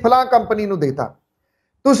 'ਚ ਅਸੀਂ ਫਲਾਂ ਕੰਪਨੀ ਨੂੰ ਦੇਤਾ।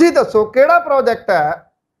 ਤੁਸੀਂ ਦੱਸੋ ਕਿਹੜਾ ਪ੍ਰੋਜੈਕਟ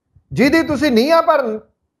ਹੈ ਜਿਹਦੀ ਤੁਸੀਂ ਨੀਹਾਂ ਭਰਨ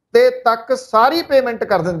ਤੇ ਤੱਕ ਸਾਰੀ ਪੇਮੈਂਟ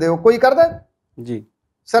ਕਰ ਦਿੰਦੇ ਹੋ? ਕੋਈ ਕਰਦਾ ਜੀ?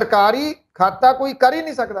 ਸਰਕਾਰੀ ਖਾਤਾ ਕੋਈ ਕਰ ਹੀ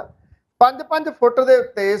ਨਹੀਂ ਸਕਦਾ। 5-5 ਫੁੱਟ ਦੇ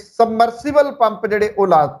ਉੱਤੇ ਸਬਮਰਸੀਬਲ ਪੰਪ ਜਿਹੜੇ ਉਹ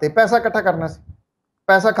ਲਾ ਦਿੱਤੇ। ਪੈਸਾ ਇਕੱਠਾ ਕਰਨਾ ਸੀ,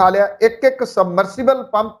 ਪੈਸਾ ਖਾ ਲਿਆ। ਇੱਕ ਸਬਮਰਸੀਬਲ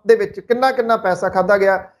ਪੰਪ ਦੇ ਵਿੱਚ ਕਿੰਨਾ ਪੈਸਾ ਖਾਦਾ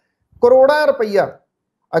ਗਿਆ? ਕਰੋੜਾਂ ਰੁਪਈਆ।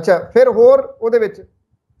 ਅੱਛਾ, ਫਿਰ ਹੋਰ ਉਹਦੇ ਵਿੱਚ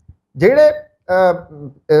ਜਿਹੜੇ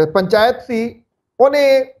ਪੰਚਾਇਤ ਸੀ ਉਹਨੇ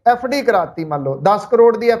FD ਕਰਾਤੀ, ਮੰਨ ਲਓ 10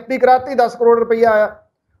 ਕਰੋੜ ਦੀ FD ਕਰਾਤੀ, 10 ਕਰੋੜ ਰੁਪਈਆ ਆਇਆ।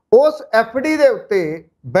 ਉਸ FD ਦੇ ਉੱਤੇ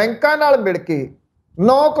ਬੈਂਕਾਂ ਨਾਲ ਮਿਲ ਕੇ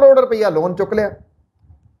 9 ਕਰੋੜ ਰੁਪਈਆ ਲੋਨ ਚੁੱਕ ਲਿਆ।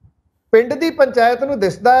 ਪਿੰਡ ਦੀ ਪੰਚਾਇਤ ਨੂੰ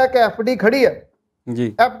ਦਿਸਦਾ ਹੈ ਕਿ FD ਖੜੀ ਹੈ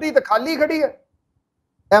ਜੀ, FD ਤਾਂ ਖਾਲੀ ਖੜੀ ਹੈ,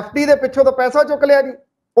 FD ਦੇ ਪਿੱਛੋਂ ਤਾਂ ਪੈਸਾ ਚੁੱਕ ਲਿਆ ਜੀ।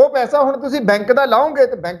 ਉਹ ਪੈਸਾ ਹੁਣ ਤੁਸੀਂ ਬੈਂਕ ਦਾ ਲਾਓਗੇ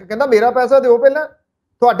ਤੇ ਬੈਂਕ ਕਹਿੰਦਾ ਮੇਰਾ ਪੈਸਾ ਦਿਓ ਪਹਿਲਾਂ,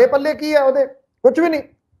 ਤੁਹਾਡੇ ਪੱਲੇ ਕੀ ਹੈ ਉਹਦੇ? ਕੁਝ ਵੀ ਨਹੀਂ।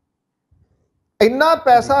 ਇੰਨਾ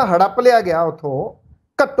ਪੈਸਾ ਹੜੱਪ ਲਿਆ ਗਿਆ ਉੱਥੋਂ,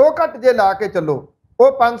 ਘੱਟੋ ਘੱਟ ਜੇ ਲਾ ਕੇ ਚੱਲੋ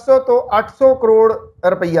ਉਹ 500 ਤੋਂ 800 ਕਰੋੜ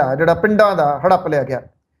ਰੁਪਈਆ ਜਿਹੜਾ ਪਿੰਡਾਂ ਦਾ ਹੜੱਪ ਲਿਆ ਗਿਆ।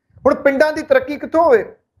 ਹੁਣ ਪਿੰਡਾਂ ਦੀ ਤਰੱਕੀ ਕਿੱਥੋਂ ਹੋਵੇ?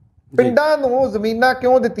 ਪਿੰਡਾਂ ਨੂੰ ਜ਼ਮੀਨਾਂ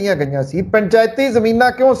ਕਿਉਂ ਦਿੱਤੀਆਂ ਗਈਆਂ ਸੀ? ਪੰਚਾਇਤੀ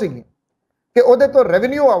ਜ਼ਮੀਨਾਂ ਕਿਉਂ ਸੀਗੀਆਂ? ਕਿ ਉਹਦੇ ਤੋਂ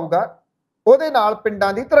ਰੈਵਨਿਊ ਆਊਗਾ, ਉਹਦੇ ਨਾਲ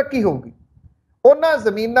ਪਿੰਡਾਂ ਦੀ ਤਰੱਕੀ ਹੋਊਗੀ। ਉਹਨਾਂ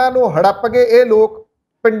ਜ਼ਮੀਨਾਂ ਨੂੰ ਹੜੱਪ ਕੇ ਇਹ ਲੋਕ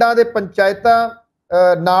ਪਿੰਡਾਂ ਦੇ ਪੰਚਾਇਤਾਂ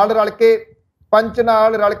ਨਾਲ ਰਲ ਕੇ, ਪੰਚ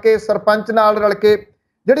ਨਾਲ ਰਲ ਕੇ, ਸਰਪੰਚ ਨਾਲ ਰਲ ਕੇ,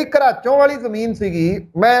 ਜਿਹੜੀ ਘਰਾਚੋਂ ਵਾਲੀ ਜ਼ਮੀਨ ਸੀਗੀ,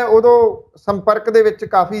 ਮੈਂ ਉਦੋਂ ਸੰਪਰਕ ਦੇ ਵਿੱਚ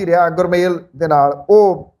ਕਾਫੀ ਰਿਹਾ ਗੁਰਮੇਲ ਦੇ ਨਾਲ,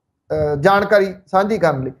 ਉਹ ਜਾਣਕਾਰੀ ਸਾਂਝੀ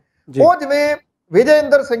ਕਰਨ ਲਈ। ਉਹ ਜਿਵੇਂ ਵਿਜੇ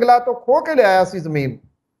ਇੰਦਰ ਸਿੰਗਲਾ ਤੋਂ ਖੋਹ ਕੇ ਲਿਆਇਆ ਸੀ ਜ਼ਮੀਨ,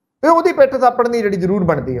 ਤੇ ਉਹਦੀ ਪਿੱਠ ਥਾਪਣ ਦੀ ਜਿਹੜੀ ਜ਼ਰੂਰ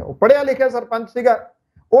ਬਣਦੀ ਆ। ਉਹ ਪੜ੍ਹਿਆ ਲਿਖਿਆ ਸਰਪੰਚ ਸੀਗਾ,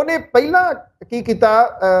 ਉਹਨੇ ਪਹਿਲਾਂ ਕੀ ਕੀਤਾ,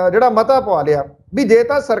 ਜਿਹੜਾ ਮਤਾ ਪਵਾ ਲਿਆ ਵੀ ਜੇ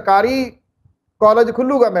ਤਾਂ ਸਰਕਾਰੀ ਕਾਲਜ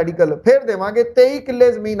ਖੁੱਲੂਗਾ ਮੈਡੀਕਲ ਫਿਰ ਦੇਵਾਂਗੇ। 23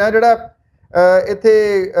 ਕਿੱਲੇ ਜ਼ਮੀਨ ਆ, ਜਿਹੜਾ ਇੱਥੇ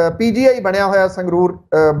PGI ਬਣਿਆ ਹੋਇਆ ਸੰਗਰੂਰ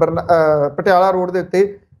ਪਟਿਆਲਾ ਰੋਡ ਦੇ ਉੱਤੇ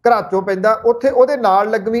ਘਰਾਚੋਂ ਪੈਂਦਾ, ਉੱਥੇ ਉਹਦੇ ਨਾਲ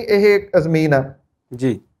ਲੱਗਵੀਂ ਇਹ ਜ਼ਮੀਨ ਆ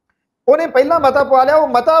ਜੀ। ਉਹਨੇ ਪਹਿਲਾਂ ਮਤਾ ਪਵਾ ਲਿਆ, ਉਹ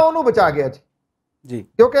ਮਤਾ ਉਹਨੂੰ ਬਚਾ ਗਿਆ ਜੀ,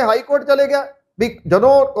 ਕਿਉਂਕਿ ਹਾਈ ਕੋਰਟ ਚਲੇ ਗਿਆ। ਵੀ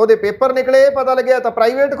ਜਦੋਂ ਉਹਦੇ ਪੇਪਰ ਨਿਕਲੇ ਇਹ ਪਤਾ ਲੱਗਿਆ ਤਾਂ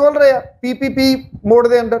ਪ੍ਰਾਈਵੇਟ ਖੋਲ ਰਹੇ ਆ PPP ਮੋਡ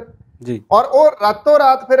ਦੇ ਅੰਡਰ ਜੀ। ਔਰ ਉਹ ਰਾਤੋਂ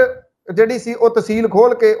ਰਾਤ ਫਿਰ ਜਿਹੜੀ ਸੀ ਉਹ ਤਹਿਸੀਲ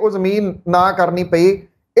ਖੋਲ ਕੇ ਉਹ ਜ਼ਮੀਨ ਨਾ ਕਰਨੀ ਪਈ।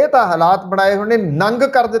 ਇਹ ਤਾਂ ਹਾਲਾਤ ਬਣਾਏ ਹੋਏ ਨੇ, ਨੰਗ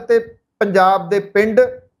ਕਰ ਦਿੱਤੇ ਪੰਜਾਬ ਦੇ ਪਿੰਡ,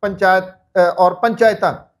 ਪੰਚਾਇਤ ਔਰ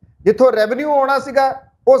ਪੰਚਾਇਤਾਂ। ਜਿੱਥੋਂ ਰੈਵਨਿਊ ਆਉਣਾ ਸੀਗਾ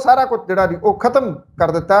ਉਹ ਸਾਰਾ ਕੁਝ ਜਿਹੜਾ ਉਹ ਖਤਮ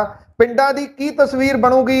ਕਰ ਦਿੱਤਾ। ਪਿੰਡਾਂ ਦੀ ਕੀ ਤਸਵੀਰ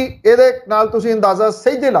ਬਣੂਗੀ ਇਹਦੇ ਨਾਲ ਤੁਸੀਂ ਅੰਦਾਜ਼ਾ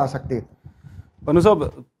ਸਹਿਜੇ ਲਾ ਸਕਦੇ ਹੋ। ਪੰਨੂ ਸਾਹਿਬ,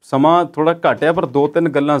 ਸਮਾਂ ਥੋੜਾ ਘੱਟ ਆ ਪਰ ਦੋ ਤਿੰਨ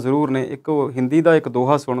ਗੱਲਾਂ ਜ਼ਰੂਰ ਨੇ। ਇੱਕ ਹਿੰਦੀ ਦਾ ਇੱਕ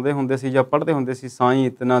ਦੋਹਾ ਸੁਣਦੇ ਹੁੰਦੇ ਸੀ ਜਾਂ ਪੜ੍ਹਦੇ ਹੁੰਦੇ ਸੀ, ਸਾਈਂ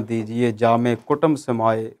ਇਤਨਾ ਦੀਜੀਏ ਜਾਮੇ ਕੁਟੁੰਬ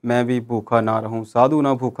ਸਮਾਏ, ਮੈਂ ਵੀ ਭੂਖਾ ਨਾ ਰਹੂੰ ਸਾਧੂ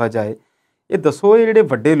ਨਾ ਭੂਖਾ ਜਾਏ। ਇਹ ਦੱਸੋ, ਇਹ ਜਿਹੜੇ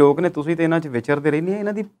ਵੱਡੇ ਲੋਕ ਨੇ, ਤੁਸੀਂ ਤਾਂ ਇਹਨਾਂ 'ਚ ਵਿਚਰਦੇ ਰਹਿੰਦੇ ਆ,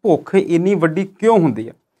 ਇਹਨਾਂ ਦੀ ਭੁੱਖ ਇੰਨੀ ਵੱਡੀ ਕਿਉਂ ਹੁੰਦੀ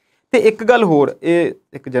ਆ? ਤੇ ਇੱਕ ਗੱਲ ਹੋਰ, ਇਹ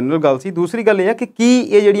ਇੱਕ ਜਨਰਲ ਗੱਲ ਸੀ। ਦੂਸਰੀ ਗੱਲ ਇਹ ਆ ਕਿ ਕੀ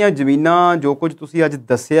ਇਹ ਜਿਹੜੀਆਂ ਜ਼ਮੀਨਾਂ, ਜੋ ਕੁਝ ਤੁਸੀਂ ਅੱਜ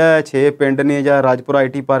ਦੱਸਿਆ 6 ਪਿੰਡ ਨੇ ਜਾਂ ਰਾਜਪੁਰਾ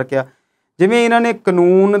IT ਪਾਰਕ ਆ, ਜਿਵੇਂ ਇਹਨਾਂ ਨੇ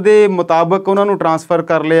ਕਾਨੂੰਨ ਦੇ ਮੁਤਾਬਕ ਉਹਨਾਂ ਨੂੰ ਟਰਾਂਸਫਰ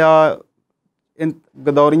ਕਰ ਲਿਆ,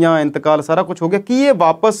 ਗਦੌਰੀਆਂ, ਇੰਤਕਾਲ ਸਾਰਾ ਕੁਝ ਹੋ ਗਿਆ, ਕੀ ਇਹ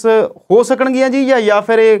ਵਾਪਸ ਹੋ ਸਕਣਗੀਆਂ ਜੀ ਜਾਂ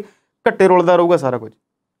ਫਿਰ ਇਹ ਘੱਟੇ ਰੁਲਦਾ ਰਹੂਗਾ ਸਾਰਾ ਕੁਝ?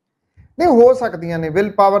 ਨਹੀਂ, ਹੋ ਸਕਦੀਆਂ ਨੇ, ਵਿਲ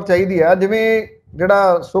ਪਾਵਰ ਚਾਹੀਦੀ ਆ। ਜਿਵੇਂ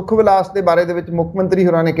ਜਿਹੜਾ ਸੁੱਖ ਵਿਲਾਸ ਦੇ ਬਾਰੇ ਦੇ ਵਿੱਚ ਮੁੱਖ ਮੰਤਰੀ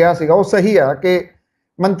ਹੋਰਾਂ ਨੇ ਕਿਹਾ ਸੀਗਾ, ਉਹ ਸਹੀ ਆ ਕਿ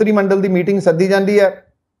ਮੰਤਰੀ ਮੰਡਲ ਦੀ ਮੀਟਿੰਗ ਸੱਦੀ ਜਾਂਦੀ ਹੈ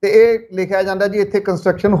ਤੇ ਇਹ ਲਿਖਿਆ ਜਾਂਦਾ ਜੀ ਇੱਥੇ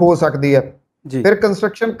ਕੰਸਟਰਕਸ਼ਨ ਹੋ ਸਕਦੀ ਹੈ, ਫਿਰ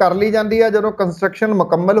ਕੰਸਟਰਕਸ਼ਨ ਕਰ ਲਈ ਜਾਂਦੀ ਹੈ। ਜਦੋਂ ਕੰਸਟਰਕਸ਼ਨ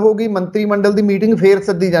ਮੁਕੰਮਲ ਹੋ ਗਈ, ਮੰਤਰੀ ਮੰਡਲ ਦੀ ਮੀਟਿੰਗ ਫੇਰ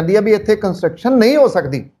ਸੱਦੀ ਜਾਂਦੀ ਹੈ ਵੀ ਇੱਥੇ ਕੰਸਟਰਕਸ਼ਨ ਨਹੀਂ ਹੋ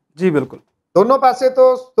ਸਕਦੀ ਜੀ। ਬਿਲਕੁਲ, ਦੋਨੋਂ ਪਾਸੇ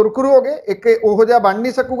ਤੋਂ ਸੁਰਖਰੂ ਹੋ ਗਏ। ਇੱਕ ਉਹੋ ਜਿਹਾ ਬਣ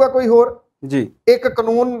ਨਹੀਂ ਸਕੂਗਾ ਕੋਈ ਹੋਰ ਜੀ, ਇੱਕ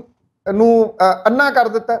ਕਾਨੂੰਨ ਨੂੰ ਅੰਨਾ ਕਰ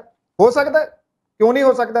ਦਿੱਤਾ। ਹੋ ਸਕਦਾ, ਕਿਉਂ ਨਹੀਂ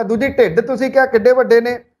ਹੋ ਸਕਦਾ? ਦੂਜੀ ਢਿੱਡ ਤੁਸੀਂ ਕਿਹਾ ਕਿੱਡੇ ਵੱਡੇ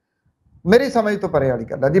ਨੇ, ਮੇਰੀ ਸਮਝ ਤੋਂ ਪਰੇ ਵਾਲੀ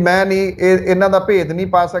ਗੱਲ ਆ ਜੀ। ਮੈਂ ਨਹੀਂ ਇਹਨਾਂ ਦਾ ਭੇਦ ਨਹੀਂ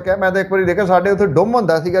ਪਾ ਸਕਿਆ। ਮੈਂ ਤਾਂ ਇੱਕ ਵਾਰੀ ਦੇਖਿਆ, ਸਾਡੇ ਉੱਥੇ ਡੁੰਮ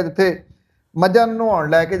ਹੁੰਦਾ ਸੀਗਾ ਜਿੱਥੇ ਮੱਝਾਂ ਨੂੰ ਨਹਾਉਣ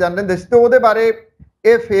ਲੈ ਕੇ ਜਾਂਦੇ ਹੁੰਦੇ ਸੀ, ਤੇ ਉਹਦੇ ਬਾਰੇ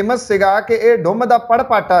ਇਹ ਫੇਮਸ ਸੀਗਾ ਕਿ ਇਹ ਡੁੰਮ ਦਾ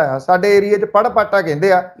ਪੜਪਾਟਾ ਆ। ਸਾਡੇ ਏਰੀਏ 'ਚ ਪੜਪਾਟਾ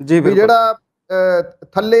ਕਹਿੰਦੇ ਆ ਵੀ ਜਿਹੜਾ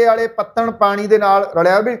ਥੱਲੇ ਵਾਲੇ ਪੱਤਣ ਪਾਣੀ ਦੇ ਨਾਲ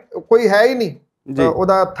ਰਲਿਆ, ਵੀ ਕੋਈ ਹੈ ਹੀ ਨਹੀਂ,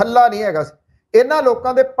 ਉਹਦਾ ਥੱਲਾ ਨਹੀਂ ਹੈਗਾ ਸੀ। ਇਹਨਾਂ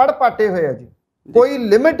ਲੋਕਾਂ ਦੇ ਪੜਪਾਟੇ ਹੋਏ ਆ ਜੀ। ਕੋਈ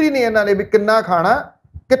ਲਿਮਿਟ ਹੀ ਨਹੀਂ ਇਹਨਾਂ ਨੇ ਵੀ ਕਿੰਨਾ ਖਾਣਾ,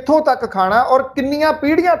 ਕਿੱਥੋਂ ਤੱਕ ਖਾਣਾ ਔਰ ਕਿੰਨੀਆਂ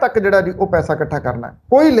ਪੀੜ੍ਹੀਆਂ ਤੱਕ ਜਿਹੜਾ ਜੀ ਉਹ ਪੈਸਾ ਇਕੱਠਾ ਕਰਨਾ,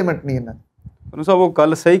 ਕੋਈ ਲਿਮਿਟ ਨਹੀਂ ਇਹਨਾਂ ਦੀ। ਪੰਨੂ ਸਾਹਿਬ, ਉਹ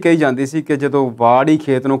ਗੱਲ ਸਹੀ ਕਹੀ ਜਾਂਦੀ ਸੀ ਕਿ ਜਦੋਂ ਵਾੜ ਹੀ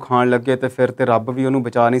ਖੇਤ ਨੂੰ ਖਾਣ ਲੱਗੇ ਤੇ ਫਿਰ ਤੇ ਰੱਬ ਵੀ ਉਹਨੂੰ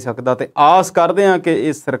ਬਚਾ ਨਹੀਂ ਸਕਦਾ। ਤੇ ਆਸ ਕਰਦੇ ਹਾਂ ਕਿ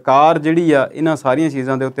ਇਹ ਸਰਕਾਰ ਜਿਹੜੀ ਆ ਇਹਨਾਂ ਸਾਰੀਆਂ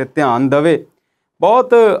ਚੀਜ਼ਾਂ ਦੇ ਉੱਤੇ ਧਿਆਨ ਦੇਵੇ।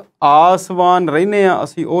 ਬਹੁਤ ਆਸਵਾਨ ਰਹਿੰਦੇ ਆ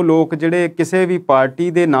ਅਸੀਂ ਉਹ ਲੋਕ ਜਿਹੜੇ ਕਿਸੇ ਵੀ ਪਾਰਟੀ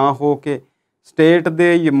ਦੇ ਨਾ ਹੋ ਕੇ ਸਟੇਟ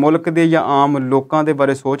ਦੇ ਜਾਂ ਮੁਲਕ ਦੇ ਜਾਂ ਆਮ ਲੋਕਾਂ ਦੇ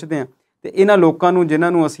ਬਾਰੇ ਸੋਚਦੇ ਹਾਂ। ਤੇ ਇਹਨਾਂ ਲੋਕਾਂ ਨੂੰ,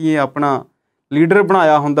 ਜਿਨ੍ਹਾਂ ਨੂੰ ਅਸੀਂ ਇਹ ਆਪਣਾ ਲੀਡਰ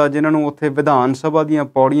ਬਣਾਇਆ ਹੁੰਦਾ, ਜਿਨ੍ਹਾਂ ਨੂੰ ਉੱਥੇ ਵਿਧਾਨ ਸਭਾ ਦੀਆਂ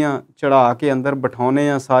ਪੌੜੀਆਂ ਚੜ੍ਹਾ ਕੇ ਅੰਦਰ ਬਿਠਾਉਂਦੇ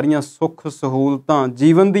ਹਾਂ, ਸਾਰੀਆਂ ਸੁੱਖ ਸਹੂਲਤਾਂ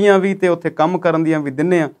ਜੀਵਨ ਦੀਆਂ ਵੀ ਤੇ ਉੱਥੇ ਕੰਮ ਕਰਨ ਦੀਆਂ ਵੀ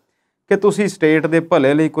ਦਿੰਦੇ ਹਾਂ ਕਿ ਤੁਸੀਂ ਸਟੇਟ ਦੇ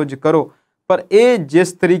ਭਲੇ ਲਈ ਕੁਝ ਕਰੋ। ਪਰ ਇਹ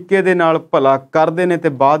ਜਿਸ ਤਰੀਕੇ ਦੇ ਨਾਲ ਭਲਾ ਕਰਦੇ ਨੇ ਤੇ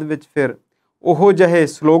ਬਾਅਦ ਵਿੱਚ ਫਿਰ ਉਹੋ ਜਿਹੇ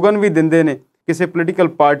ਸਲੋਗਨ ਵੀ ਦਿੰਦੇ ਨੇ, ਕਿਸੇ ਪੋਲੀਟੀਕਲ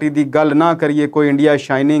ਪਾਰਟੀ ਦੀ ਗੱਲ ਨਾ ਕਰੀਏ, ਕੋਈ ਇੰਡੀਆ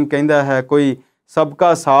ਸ਼ਾਈਨਿੰਗ ਕਹਿੰਦਾ ਹੈ, ਕੋਈ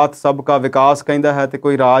ਸਬਕਾ ਸਾਥ ਸਬਕਾ ਵਿਕਾਸ ਕਹਿੰਦਾ ਹੈ, ਤੇ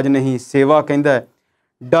ਕੋਈ ਰਾਜ ਨਹੀਂ ਸੇਵਾ ਕਹਿੰਦਾ ਹੈ।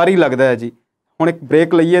 ਡਰ ਹੀ ਲੱਗਦਾ ਹੈ ਜੀ। ਹੁਣ ਇੱਕ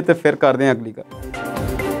ਬ੍ਰੇਕ ਲਈਏ ਤੇ ਫਿਰ ਕਰਦੇ ਹਾਂ ਅਗਲੀ ਗੱਲ।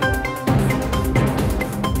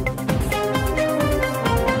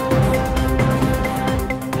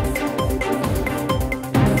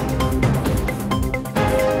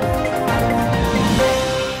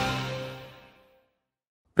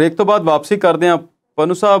 ਬ੍ਰੇਕ ਤੋਂ ਬਾਅਦ ਵਾਪਸੀ ਕਰਦੇ ਹਾਂ।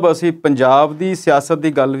 ਪੰਨੂ ਸਾਹਿਬ, ਅਸੀਂ ਪੰਜਾਬ ਦੀ ਸਿਆਸਤ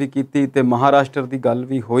ਦੀ ਗੱਲ ਵੀ ਕੀਤੀ ਤੇ ਮਹਾਰਾਸ਼ਟਰ ਦੀ ਗੱਲ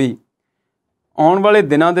ਵੀ ਹੋਈ। ਆਉਣ ਵਾਲੇ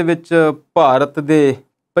ਦਿਨਾਂ ਦੇ ਵਿੱਚ ਭਾਰਤ ਦੇ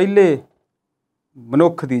ਪਹਿਲੇ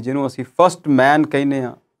ਮਨੁੱਖ ਦੀ, ਜਿਹਨੂੰ ਅਸੀਂ ਫਸਟ ਮੈਨ ਕਹਿੰਦੇ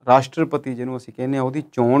ਹਾਂ, ਰਾਸ਼ਟਰਪਤੀ ਜਿਹਨੂੰ ਅਸੀਂ ਕਹਿੰਦੇ ਹਾਂ, ਉਹਦੀ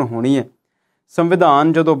ਚੋਣ ਹੋਣੀ ਹੈ।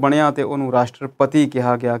 ਸੰਵਿਧਾਨ ਜਦੋਂ ਬਣਿਆ ਤੇ ਉਹਨੂੰ ਰਾਸ਼ਟਰਪਤੀ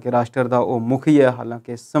ਕਿਹਾ ਗਿਆ ਕਿ ਰਾਸ਼ਟਰ ਦਾ ਉਹ ਮੁਖੀ ਹੈ,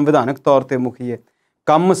 ਹਾਲਾਂਕਿ ਸੰਵਿਧਾਨਕ ਤੌਰ 'ਤੇ ਮੁਖੀ ਹੈ।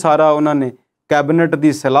 ਕੰਮ ਸਾਰਾ ਉਹਨਾਂ ਨੇ ਕੈਬਨਿਟ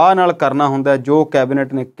ਦੀ ਸਲਾਹ ਨਾਲ ਕਰਨਾ ਹੁੰਦਾ, ਜੋ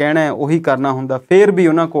ਕੈਬਨਿਟ ਨੇ ਕਹਿਣਾ ਉਹੀ ਕਰਨਾ ਹੁੰਦਾ। ਫਿਰ ਵੀ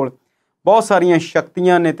ਉਹਨਾਂ ਕੋਲ ਬਹੁਤ ਸਾਰੀਆਂ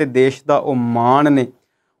ਸ਼ਕਤੀਆਂ ਨੇ ਤੇ ਦੇਸ਼ ਦਾ ਉਹ ਮਾਣ ਨੇ।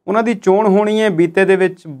 ਉਹਨਾਂ ਦੀ ਚੋਣ ਹੋਣੀ ਹੈ। ਬੀਤੇ ਦੇ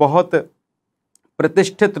ਵਿੱਚ ਬਹੁਤ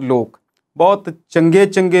ਪ੍ਰਤਿਸ਼ਠਿਤ ਲੋਕ ਬਹੁਤ ਚੰਗੇ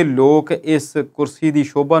ਚੰਗੇ ਲੋਕ ਇਸ ਕੁਰਸੀ ਦੀ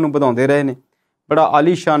ਸ਼ੋਭਾ ਨੂੰ ਵਧਾਉਂਦੇ ਰਹੇ ਨੇ। ਬੜਾ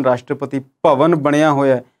ਆਲੀਸ਼ਾਨ ਰਾਸ਼ਟਰਪਤੀ ਭਵਨ ਬਣਿਆ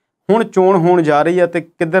ਹੋਇਆ ਹੈ। ਹੁਣ ਚੋਣ ਹੋਣ ਜਾ ਰਹੀ ਹੈ ਅਤੇ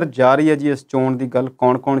ਕਿੱਧਰ ਜਾ ਰਹੀ ਹੈ ਜੀ ਇਸ ਚੋਣ ਦੀ ਗੱਲ,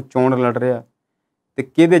 ਕੌਣ ਕੌਣ ਚੋਣ ਲੜ ਰਿਹਾ ਤੇ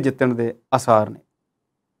ਕਿਹਦੇ ਜਿੱਤਣ ਦੇ ਆਸਾਰ ਨੇ?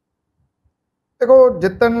 ਦੇਖੋ,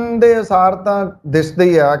 ਜਿੱਤਣ ਦੇ ਆਸਾਰ ਤਾਂ ਦਿਸਦੇ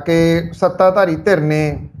ਹੀ ਆ ਕਿ ਸੱਤਾਧਾਰੀ ਧਿਰ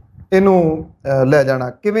ਨੇ ਇਹਨੂੰ ਲੈ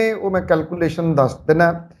ਜਾਣਾ। ਕਿਵੇਂ, ਉਹ ਮੈਂ ਕੈਲਕੂਲੇਸ਼ਨ ਦੱਸ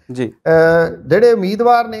ਦਿੰਦਾ ਜੀ। ਜਿਹੜੇ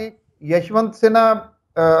ਉਮੀਦਵਾਰ ਨੇ, ਯਸ਼ਵੰਤ ਸਿਨਹਾ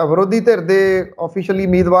ਵਿਰੋਧੀ ਧਿਰ ਦੇ ਆਫੀਸ਼ੀਅਲੀ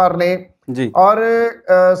ਉਮੀਦਵਾਰ ਨੇ ਜੀ, ਔਰ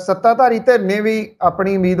ਸੱਤਾਧਾਰੀ ਧਿਰ ਨੇ ਵੀ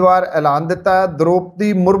ਆਪਣੀ ਉਮੀਦਵਾਰ ਐਲਾਨ ਦਿੱਤਾ,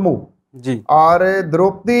 ਦ੍ਰੋਪਦੀ ਮੁਰਮੂ ਜੀ। ਔਰ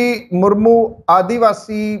ਦ੍ਰੋਪਦੀ ਮੁਰਮੂ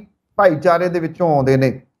ਆਦੀਵਾਸੀ ਭਾਈਚਾਰੇ ਦੇ ਵਿੱਚੋਂ ਆਉਂਦੇ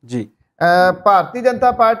ਨੇ ਜੀ। ਭਾਰਤੀ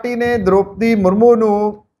ਜਨਤਾ ਪਾਰਟੀ ਨੇ ਦ੍ਰੋਪਦੀ ਮੁਰਮੂ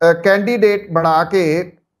ਨੂੰ ਕੈਂਡੀਡੇਟ ਬਣਾ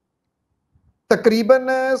ਕੇ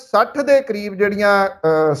ਤਕਰੀਬਨ 60 ਦੇ ਕਰੀਬ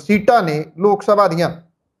ਜਿਹੜੀਆਂ ਸੀਟਾਂ ਨੇ ਲੋਕ ਸਭਾ ਦੀਆਂ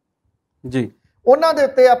ਜੀ, ਉਹਨਾਂ ਦੇ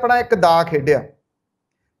ਉੱਤੇ ਆਪਣਾ ਇੱਕ ਦਾਅ ਖੇਡਿਆ,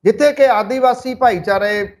 ਜਿੱਥੇ ਕਿ ਆਦੀਵਾਸੀ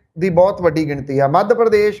ਭਾਈਚਾਰੇ ਦੀ ਬਹੁਤ ਵੱਡੀ ਗਿਣਤੀ ਆ। ਮੱਧ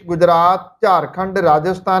ਪ੍ਰਦੇਸ਼, ਗੁਜਰਾਤ, ਝਾਰਖੰਡ,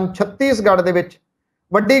 ਰਾਜਸਥਾਨ, ਛੱਤੀਸਗੜ੍ਹ ਦੇ ਵਿੱਚ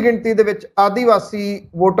ਵੱਡੀ ਗਿਣਤੀ ਦੇ ਵਿੱਚ ਆਦੀਵਾਸੀ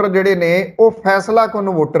ਵੋਟਰ ਜਿਹੜੇ ਨੇ ਉਹ ਫੈਸਲਾਕੁਨ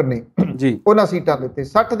ਵੋਟਰ ਨੇ ਜੀ। ਉਹਨਾਂ ਸੀਟਾਂ ਦੇ ਉੱਤੇ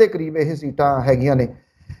 60 ਦੇ ਕਰੀਬ ਇਹ ਸੀਟਾਂ ਹੈਗੀਆਂ ਨੇ।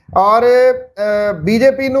 ਔਰ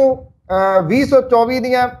ਬੀਜੇਪੀ ਨੂੰ 2024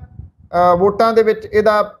 ਦੀਆਂ ਵੋਟਾਂ ਦੇ ਵਿੱਚ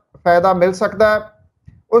ਇਹਦਾ ਫਾਇਦਾ ਮਿਲ ਸਕਦਾ।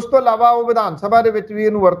 ਉਸ ਤੋਂ ਇਲਾਵਾ ਉਹ ਵਿਧਾਨ ਸਭਾ ਦੇ ਵਿੱਚ ਵੀ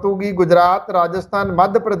ਇਹਨੂੰ ਵਰਤੂਗੀ। ਗੁਜਰਾਤ, ਰਾਜਸਥਾਨ,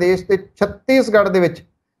 ਮੱਧ ਪ੍ਰਦੇਸ਼ ਤੇ ਛੱਤੀਸਗੜ੍ਹ ਦੇ ਵਿੱਚ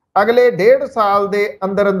ਅਗਲੇ 1.5 ਸਾਲ ਦੇ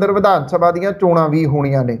ਅੰਦਰ ਅੰਦਰ ਵਿਧਾਨ ਸਭਾ ਦੀਆਂ ਚੋਣਾਂ ਵੀ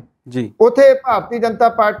ਹੋਣੀਆਂ ਨੇ ਜੀ। ਉੱਥੇ ਭਾਰਤੀ ਜਨਤਾ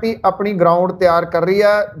ਪਾਰਟੀ ਆਪਣੀ ਗਰਾਊਂਡ ਤਿਆਰ ਕਰ ਰਹੀ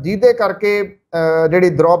ਆ, ਜਿਹਦੇ ਕਰਕੇ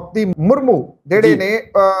ਜਿਹੜੀ ਦ੍ਰੋਪਦੀ ਮੁਰਮੂ ਜਿਹੜੇ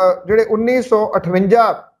ਨੇ ਜਿਹੜੇ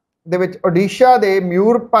 1958 ਦੇ ਵਿੱਚ ਓਡੀਸ਼ਾ ਦੇ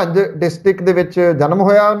ਮਯੂਰਭੰਜ ਡਿਸਟ੍ਰਿਕਟ ਦੇ ਵਿੱਚ ਜਨਮ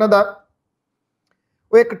ਹੋਇਆ ਉਹਨਾਂ ਦਾ।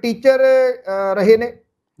 ਉਹ ਇੱਕ ਟੀਚਰ ਰਹੇ ਨੇ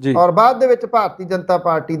ਔਰ ਬਾਅਦ ਦੇ ਵਿੱਚ ਭਾਰਤੀ ਜਨਤਾ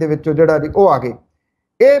ਪਾਰਟੀ ਦੇ ਵਿੱਚੋਂ ਜਿਹੜਾ ਜੀ ਉਹ ਆ ਗਏ।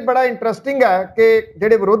 ਇਹ ਬੜਾ ਇੰਟਰਸਟਿੰਗ ਹੈ ਕਿ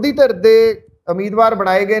ਜਿਹੜੇ ਵਿਰੋਧੀ ਧਿਰ ਦੇ ਉਮੀਦਵਾਰ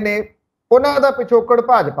ਬਣਾਏ ਗਏ ਨੇ ਉਹਨਾਂ ਦਾ ਪਿਛੋਕੜ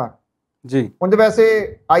ਭਾਜਪਾ ਜੀ। ਉਂਝ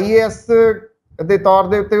ਵੈਸੇ IAS ਦੇ ਤੌਰ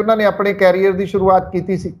ਦੇ ਉੱਤੇ ਉਹਨਾਂ ਨੇ ਆਪਣੇ ਕੈਰੀਅਰ ਦੀ ਸ਼ੁਰੂਆਤ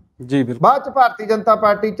ਕੀਤੀ ਸੀ ਜੀ। ਬਾਅਦ ਚ ਭਾਰਤੀ ਜਨਤਾ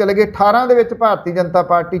ਪਾਰਟੀ ਚਲੇ ਗਏ। 18 ਦੇ ਵਿੱਚ ਭਾਰਤੀ ਜਨਤਾ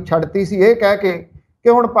ਪਾਰਟੀ ਛੱਡਤੀ ਸੀ ਇਹ ਕਹਿ ਕੇ ਕਿ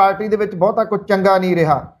ਹੁਣ ਪਾਰਟੀ ਦੇ ਵਿੱਚ ਬਹੁਤਾ ਕੁਝ ਚੰਗਾ ਨਹੀਂ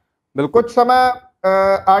ਰਿਹਾ। ਕੁਝ ਸਮਾਂ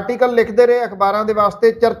ਆਰਟੀਕਲ ਲਿਖਦੇ ਰਹੇ ਅਖਬਾਰਾਂ ਦੇ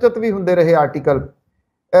ਵਾਸਤੇ, ਚਰਚਿਤ ਵੀ ਹੁੰਦੇ ਰਹੇ ਆਰਟੀਕਲ।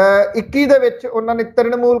 21 ਦੇ ਵਿੱਚ ਉਹਨਾਂ ਨੇ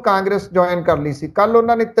ਤ੍ਰਿਣਮੂਲ ਕਾਂਗਰਸ ਜੁਆਇਨ ਕਰ ਲਈ ਸੀ। ਕੱਲ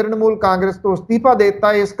ਉਹਨਾਂ ਨੇ ਤ੍ਰਿਣਮੂਲ ਕਾਂਗਰਸ ਤੋਂ ਅਸਤੀਫਾ ਦੇ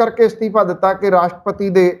ਦਿੱਤਾ। ਇਸ ਕਰਕੇ ਅਸਤੀਫਾ ਦਿੱਤਾ ਕਿ ਰਾਸ਼ਟਰਪਤੀ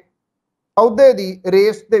ਦੇ ਅਹੁਦੇ ਦੀ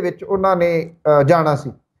ਰੇਸ ਦੇ ਵਿੱਚ ਉਹਨਾਂ ਨੇ ਜਾਣਾ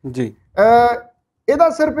ਸੀ ਜੀ। ਇਹਦਾ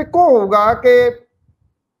ਸਿਰਫ ਇੱਕੋ ਹੋਊਗਾ ਕਿ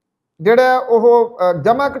ਜਿਹੜਾ ਉਹ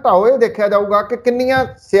ਜਮਾ ਘਟਾਓ ਇਹ ਦੇਖਿਆ ਜਾਊਗਾ ਕਿ ਕਿੰਨੀਆਂ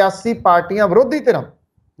ਸਿਆਸੀ ਪਾਰਟੀਆਂ ਵਿਰੋਧੀ ਧਿਰਾਂ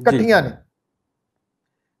ਇਕੱਠੀਆਂ ਨੇ।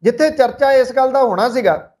 ਜਿੱਥੇ ਚਰਚਾ ਇਸ ਗੱਲ ਦਾ ਹੋਣਾ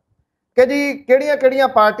ਸੀਗਾ ਕਿ ਜੀ ਕਿਹੜੀਆਂ ਕਿਹੜੀਆਂ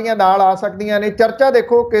ਪਾਰਟੀਆਂ ਨਾਲ ਆ ਸਕਦੀਆਂ ਨੇ, ਚਰਚਾ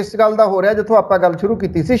ਦੇਖੋ ਕਿਸ ਗੱਲ ਦਾ ਹੋ ਰਿਹਾ। ਜਿੱਥੋਂ ਆਪਾਂ ਗੱਲ ਸ਼ੁਰੂ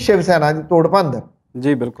ਕੀਤੀ ਸੀ ਸ਼ਿਵ ਸੈਨਾ ਦੀ ਤੋੜ ਭੰਨ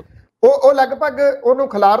ਜੀ। ਬਿਲਕੁਲ, ਉਹ ਲਗਭਗ ਉਹਨੂੰ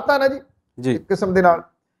ਖਿਲਾਰਤਾ ਨਾ ਜੀ ਇੱਕ ਕਿਸਮ ਦੇ ਨਾਲ।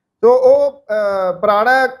 ਤੋ ਉਹ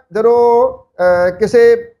ਪੁਰਾਣਾ ਜਦੋਂ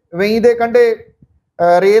ਕਿਸੇ ਵੇਈ ਦੇ ਕੰਢੇ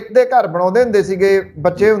ਰੇਤ ਦੇ ਘਰ ਬਣਾਉਂਦੇ ਹੁੰਦੇ ਸੀਗੇ,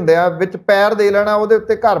 ਬੱਚੇ ਹੁੰਦੇ ਆ, ਵਿੱਚ ਪੈਰ ਦੇ ਲੈਣਾ, ਉਹਦੇ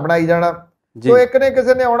ਉੱਤੇ ਘਰ ਬਣਾਈ ਜਾਣਾ। ਤੋ ਇੱਕ ਨੇ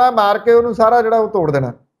ਕਿਸੇ ਨੇ ਆਉਣਾ, ਮਾਰ ਕੇ ਉਹਨੂੰ ਸਾਰਾ ਜਿਹੜਾ ਉਹ ਤੋੜ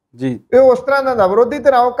ਦੇਣਾ ਜੀ। ਇਹ ਉਸ ਤਰ੍ਹਾਂ ਦਾ ਵਿਰੋਧੀ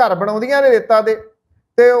ਧਿਰਾਂ ਉਹ ਘਰ ਬਣਾਉਂਦੀਆਂ ਨੇ ਰੇਤਾਂ ਦੇ,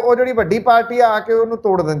 ਤੇ ਉਹ ਜਿਹੜੀ ਵੱਡੀ ਪਾਰਟੀ ਆ ਕੇ ਉਹਨੂੰ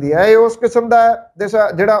ਤੋੜ ਦਿੰਦੀ ਹੈ। ਇਹ ਉਸ ਕਿਸਮ ਦਾ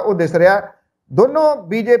ਜਿਹੜਾ ਉਹ ਦਿਸ ਰਿਹਾ। ਦੋਨੋਂ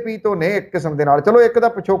ਬੀਜੇਪੀ ਤੋਂ ਨੇ ਇੱਕ ਕਿਸਮ ਦੇ ਨਾਲ। ਚਲੋ ਇੱਕ ਦਾ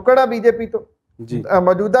ਪਿਛੋਕੜ ਆ ਬੀਜੇਪੀ ਤੋਂ,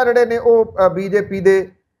 ਮੌਜੂਦਾ ਜਿਹੜੇ ਨੇ ਉਹ ਬੀਜੇਪੀ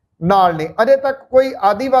ਦੇ ਨਾਲ ਨੇ। ਅਜੇ ਤੱਕ ਕੋਈ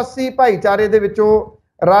ਆਦੀਵਾਸੀ ਭਾਈਚਾਰੇ ਦੇ ਵਿੱਚੋਂ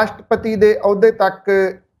ਰਾਸ਼ਟਰਪਤੀ ਦੇ ਅਹੁਦੇ ਤੱਕ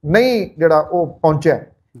ਨਹੀਂ ਜਿਹੜਾ ਉਹ ਪਹੁੰਚਿਆ।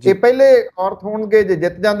 ਇਹ ਪਹਿਲੇ ਔਰਤ ਹੋਣਗੇ, ਜੇ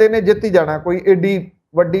ਜਿੱਤ ਜਾਂਦੇ ਨੇ ਜਿੱਤ ਹੀ ਜਾਣਾ। ਕੋਈ ਏਡੀ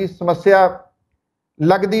ਵੱਡੀ ਸਮੱਸਿਆ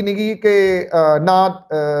ਲੱਗਦੀ ਨਹੀਂ ਕਿ ਨਾ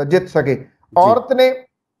ਜਿੱਤ ਸਕੇ। ਔਰਤ ਨੇ,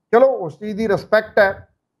 ਚਲੋ ਉਸ ਚੀਜ਼ ਦੀ ਰਿਸਪੈਕਟ ਹੈ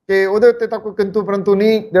ਕਿ ਉਹਦੇ ਉੱਤੇ ਤਾਂ ਕੋਈ ਕਿੰਤੂ ਪਰੰਤੂ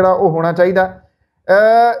ਨਹੀਂ ਜਿਹੜਾ ਉਹ ਹੋਣਾ ਚਾਹੀਦਾ।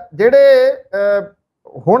 ਜਿਹੜੇ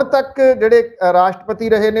ਹੁਣ ਤੱਕ ਜਿਹੜੇ ਰਾਸ਼ਟਰਪਤੀ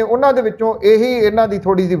ਰਹੇ ਨੇ ਉਹਨਾਂ ਦੇ ਵਿੱਚੋਂ ਇਹੀ ਇਹਨਾਂ ਦੀ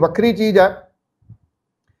ਥੋੜੀ ਜਿਹੀ ਵੱਖਰੀ ਚੀਜ਼ ਹੈ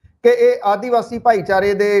ਕਿ ਇਹ ਆਦੀਵਾਸੀ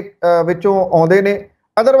ਭਾਈਚਾਰੇ ਦੇ ਵਿੱਚੋਂ ਆਉਂਦੇ ਨੇ।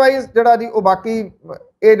 ਅਦਰਵਾਈਜ਼ ਜਿਹੜਾ ਜੀ ਉਹ ਬਾਕੀ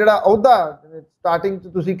ਇਹ ਜਿਹੜਾ ਅਹੁਦਾ ਸਟਾਰਟਿੰਗ 'ਚ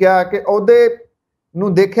ਤੁਸੀਂ ਕਿਹਾ ਕਿ ਅਹੁਦੇ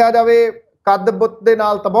ਨੂੰ ਦੇਖਿਆ ਜਾਵੇ ਕੱਦ ਬੁੱਤ ਦੇ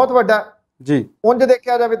ਨਾਲ ਤਾਂ ਬਹੁਤ ਵੱਡਾ ਜੀ, ਉਂਝ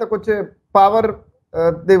ਦੇਖਿਆ ਜਾਵੇ ਤਾਂ ਕੁਝ ਪਾਵਰ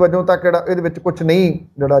ਦੇ ਵਜੋਂ ਤਾਂ ਕਿਹੜਾ ਇਹਦੇ ਵਿੱਚ ਕੁਝ ਨਹੀਂ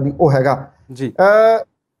ਜਿਹੜਾ ਜੀ ਉਹ ਹੈਗਾ ਜੀ।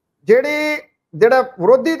 ਜਿਹੜਾ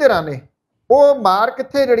ਵਿਰੋਧੀ ਧਿਰਾਂ ਨੇ ਉਹ ਮਾਰ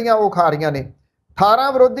ਕਿੱਥੇ ਜਿਹੜੀਆਂ ਉਹ ਖਾ ਰਹੀਆਂ ਨੇ।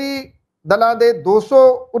 18 ਵਿਰੋਧੀ ਦਲਾਂ ਦੇ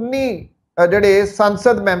 219 ਜਿਹੜੇ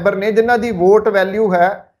ਸੰਸਦ ਮੈਂਬਰ ਨੇ ਜਿਨ੍ਹਾਂ ਦੀ ਵੋਟ ਵੈਲਿਊ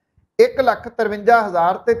ਹੈ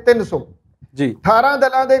 1,53,300 ਜੀ। 18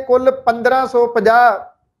 ਦਲਾਂ ਦੇ ਕੁੱਲ 1550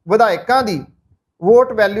 ਵਿਧਾਇਕਾਂ ਦੀ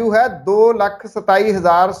ਵੋਟ ਵੈਲਿਊ ਹੈ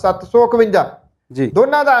 2,27,751 ਜੀ।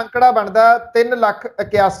 ਦੋਨਾਂ ਦਾ ਅੰਕੜਾ ਬਣਦਾ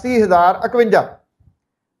 3,81,051।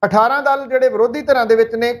 18 ਦਲ ਜਿਹੜੇ ਵਿਰੋਧੀ ਧਿਰਾਂ ਦੇ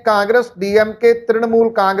ਵਿੱਚ ਨੇ Congress, DMK, Trinamool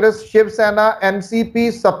Congress, Shiv Sena,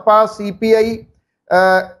 NCP, spa,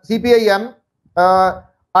 CPIM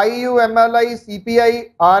IUMLI, CPI,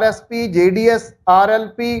 RSP, JDS,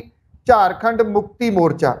 RLP, Jharkhand Mukti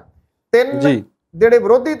Morcha, ਤਿੰਨ ਜਿਹੜੇ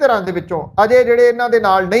ਵਿਰੋਧੀ ਧਿਰਾਂ ਦੇ ਵਿੱਚੋਂ ਅਜੇ ਜਿਹੜੇ ਇਹਨਾਂ ਦੇ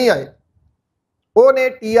ਨਾਲ ਨਹੀਂ ਆਏ ਉਹ ਨੇ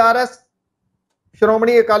TRS,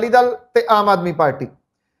 ਸ਼੍ਰੋਮਣੀ ਅਕਾਲੀ ਦਲ ਤੇ ਆਮ ਆਦਮੀ ਪਾਰਟੀ।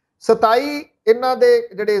 27 ਇਹਨਾਂ ਦੇ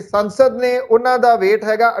ਜਿਹੜੇ ਸੰਸਦ ਨੇ ਉਹਨਾਂ ਦਾ ਵੇਟ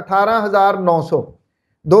ਹੈਗਾ 18,900।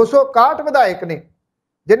 261 ਵਿਧਾਇਕ ਨੇ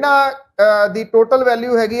ਜਿਨ੍ਹਾਂ ਦੀ ਟੋਟਲ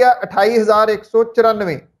ਵੈਲਿਊ ਹੈਗੀ ਆ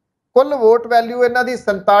 28,194। ਕੁੱਲ ਵੋਟ ਵੈਲਿਊ ਇਹਨਾਂ ਦੀ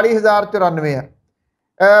 47,094 ਆ।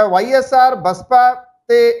 YSR, ਬਸਪਾ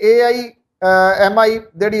ਤੇ AIMI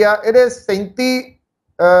ਜਿਹੜੀ ਆ ਇਹਦੇ 37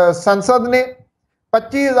 ਸੰਸਦ ਨੇ,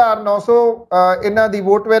 25,900 ਇਹਨਾਂ ਦੀ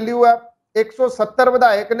ਵੋਟ ਵੈਲਿਊ ਆ। 170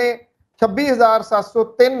 ਵਿਧਾਇਕ ਨੇ,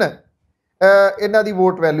 26,703 ਇਹਨਾਂ ਦੀ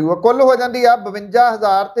ਵੋਟ ਵੈਲਿਊ ਆ। ਕੁੱਲ ਹੋ ਜਾਂਦੀ ਆ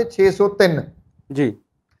 52,603 ਜੀ।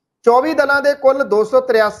 24 ਦਲਾਂ ਦੇ ਕੁੱਲ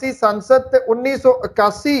 283 ਸੰਸਦ ਤੇ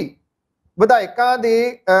 1981 ਵਿਧਾਇਕਾਂ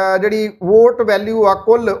ਦੀ ਜਿਹੜੀ ਵੋਟ ਵੈਲਿਊ ਆ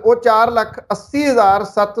ਕੁੱਲ ਉਹ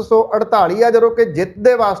 4,80,748 ਆ, ਜਦੋਂ ਕਿ ਜਿੱਤ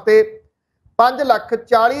ਦੇ ਵਾਸਤੇ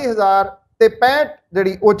 5,40,000 ਤੇ 65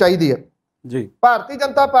 ਜਿਹੜੀ ਉਹ ਚਾਹੀਦੀ ਹੈ ਜੀ। ਭਾਰਤੀ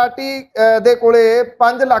ਜਨਤਾ ਪਾਰਟੀ ਦੇ ਕੋਲੇ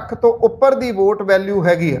 5 ਲੱਖ ਤੋਂ ਉੱਪਰ ਦੀ ਵੋਟ ਵੈਲਿਊ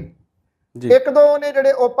ਹੈਗੀ ਆ। ਇੱਕ ਦੋ ਨੇ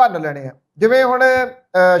ਜਿਹੜੇ ਉਹ ਭੰਨ ਲੈਣੇ ਆ, ਜਿਵੇਂ ਹੁਣ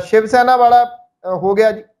ਸ਼ਿਵ ਸੈਨਾ ਵਾਲਾ ਹੋ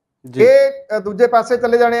ਗਿਆ ਜੀ, ਇਹ ਦੂਜੇ ਪਾਸੇ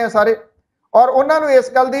ਚਲੇ ਜਾਣੇ ਆ ਸਾਰੇ। ਔਰ ਉਹਨਾਂ ਨੂੰ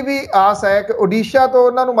ਇਸ ਗੱਲ ਦੀ ਵੀ ਆਸ ਹੈ ਕਿ ਓਡੀਸ਼ਾ ਤੋਂ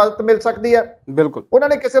ਉਹਨਾਂ ਨੂੰ ਮਦਦ ਮਿਲ ਸਕਦੀ ਹੈ। ਬਿਲਕੁਲ, ਉਹਨਾਂ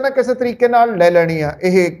ਨੇ ਕਿਸੇ ਨਾ ਕਿਸੇ ਤਰੀਕੇ ਨਾਲ ਲੈ ਲੈਣੀ ਆ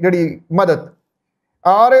ਇਹ ਜਿਹੜੀ ਮਦਦ।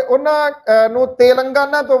 ਔਰ ਉਹਨਾਂ ਨੂੰ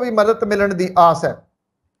ਤੇਲੰਗਾਨਾ ਤੋਂ ਵੀ ਮਦਦ ਮਿਲਣ ਦੀ ਆਸ ਹੈ।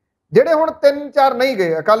 ਜਿਹੜੇ ਹੁਣ 3-4 ਨਹੀਂ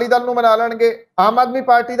ਗਏ, ਅਕਾਲੀ ਦਲ ਨੂੰ ਮਨਾ ਲੈਣਗੇ। ਆਮ ਆਦਮੀ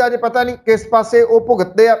ਪਾਰਟੀ ਦਾ ਅਜੇ ਪਤਾ ਨਹੀਂ ਕਿਸ ਪਾਸੇ ਉਹ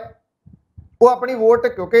ਭੁਗਤਦੇ ਆ। ਉਹ ਆਪਣੀ ਵੋਟ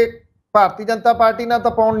ਕਿਉਂਕਿ ਭਾਰਤੀ ਜਨਤਾ ਪਾਰਟੀ ਨਾਲ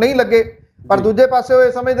ਤਾਂ ਪਾਉਣ ਨਹੀਂ ਲੱਗੇ, ਪਰ ਦੂਜੇ ਪਾਸੇ ਉਹ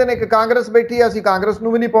ਇਹ ਸਮਝਦੇ ਨੇ ਕਿ ਕਾਂਗਰਸ ਬੈਠੀ ਆ, ਅਸੀਂ ਕਾਂਗਰਸ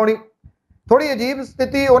ਨੂੰ ਵੀ ਨਹੀਂ ਪਾਉਣੀ। ਥੋੜੀ ਅਜੀਬ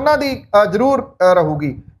ਸਥਿਤੀ ਉਹਨਾਂ ਦੀ ਜ਼ਰੂਰ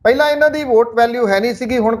ਰਹੂਗੀ। ਪਹਿਲਾਂ ਇਹਨਾਂ ਦੀ ਵੋਟ ਵੈਲਿਊ ਹੈ ਨਹੀਂ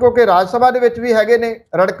ਸੀਗੀ, ਹੁਣ ਕਿਉਂਕਿ ਰਾਜ ਸਭਾ ਦੇ ਵਿੱਚ ਵੀ ਹੈਗੇ ਨੇ,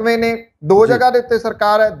 ਰੜਕਵੇਂ ਨੇ, 2 ਜਗ੍ਹਾ ਦੇ ਉੱਤੇ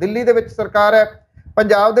ਸਰਕਾਰ ਹੈ, ਦਿੱਲੀ ਦੇ ਵਿੱਚ ਸਰਕਾਰ ਹੈ,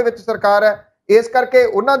 ਪੰਜਾਬ ਦੇ ਵਿੱਚ ਸਰਕਾਰ ਹੈ, ਇਸ ਕਰਕੇ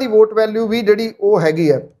ਉਹਨਾਂ ਦੀ ਵੋਟ ਵੈਲਿਊ ਵੀ ਜਿਹੜੀ ਉਹ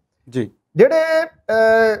ਹੈਗੀ ਹੈ ਜੀ। ਜਿਹੜੇ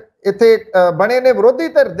ਇੱਥੇ ਬਣੇ ਨੇ ਵਿਰੋਧੀ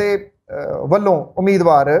ਧਿਰ ਦੇ ਵੱਲੋਂ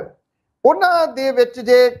ਉਮੀਦਵਾਰ, ਉਹਨਾਂ ਦੇ ਵਿੱਚ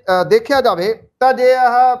ਜੇ ਦੇਖਿਆ ਜਾਵੇ ਤਾਂ ਜੇ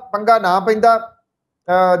ਆਹ ਪੰਗਾ ਨਾ ਪੈਂਦਾ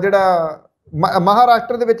ਜਿਹੜਾ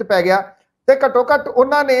ਮਹਾਰਾਸ਼ਟਰ ਦੇ ਵਿੱਚ ਪੈ ਗਿਆ ਤੇ ਘੱਟੋ ਘੱਟ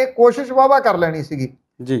ਉਹਨਾਂ ਨੇ ਕੋਸ਼ਿਸ਼ ਵਾਹਵਾ ਕਰ ਲੈਣੀ ਸੀਗੀ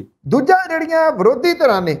ਜੀ। ਦੂਜਾ ਜਿਹੜੀਆਂ ਵਿਰੋਧੀ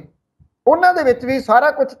ਧਿਰਾਂ ਨੇ ਉਹਨਾਂ ਦੇ ਵਿੱਚ ਵੀ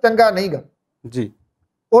ਸਾਰਾ ਕੁਝ ਚੰਗਾ ਨਹੀਂਗਾ ਜੀ।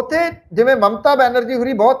 ਉੱਥੇ ਜਿਵੇਂ ਮਮਤਾ ਬੈਨਰਜੀ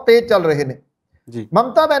ਹੋਰੀ ਬਹੁਤ ਤੇਜ਼ ਚੱਲ ਰਹੇ ਨੇ ਜੀ।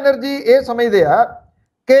 ਮਮਤਾ ਬੈਨਰਜੀ ਇਹ ਸਮਝਦੇ ਆ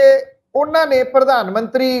ਕਿ ਉਹਨਾਂ ਨੇ ਪ੍ਰਧਾਨ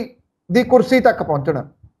ਮੰਤਰੀ ਦੀ ਕੁਰਸੀ ਤੱਕ ਪਹੁੰਚਣਾ।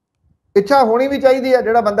 ਇੱਛਾ ਹੋਣੀ ਵੀ ਚਾਹੀਦੀ ਹੈ,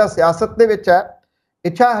 ਜਿਹੜਾ ਬੰਦਾ ਸਿਆਸਤ ਦੇ ਵਿੱਚ ਹੈ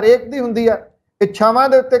ਇੱਛਾ ਹਰੇਕ ਦੀ ਹੁੰਦੀ ਆ। ਇੱਛਾਵਾਂ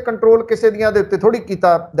ਦੇ ਉੱਤੇ ਕੰਟਰੋਲ ਕਿਸੇ ਦੀਆਂ ਦੇ ਉੱਤੇ ਥੋੜੀ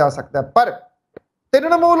ਕੀਤਾ ਜਾ ਸਕਦਾ, ਪਰ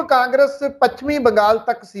ਤ੍ਰਿਣਮੂਲ ਕਾਂਗਰਸ ਪੱਛਮੀ ਬੰਗਾਲ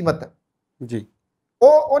ਤੱਕ ਸੀਮਤ ਹੈ ਜੀ।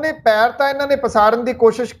 ਉਹਨੇ ਪੈਰ ਤਾਂ ਇਹਨਾਂ ਨੇ ਪਸਾਰਨ ਦੀ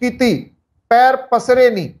ਕੋਸ਼ਿਸ਼ ਕੀਤੀ, ਪੈਰ ਪਸਰੇ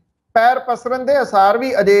ਨਹੀਂ। ਪੈਰ ਪਸਰਨ ਦੇ ਅਸਾਰ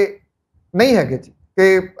ਵੀ ਅਜੇ ਨਹੀਂ ਹੈਗੇ ਜੀ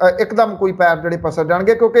ਕਿ ਇੱਕਦਮ ਕੋਈ ਪੈਰ ਜਿਹੜੇ ਪਸਰ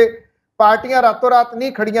ਜਾਣਗੇ, ਕਿਉਂਕਿ ਪਾਰਟੀਆਂ ਰਾਤੋਂ ਰਾਤ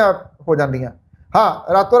ਨਹੀਂ ਖੜੀਆਂ ਹੋ ਜਾਂਦੀਆਂ।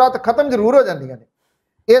 ਹਾਂ, ਰਾਤੋਂ ਰਾਤ ਖਤਮ ਜ਼ਰੂਰ ਹੋ ਜਾਂਦੀਆਂ ਨੇ।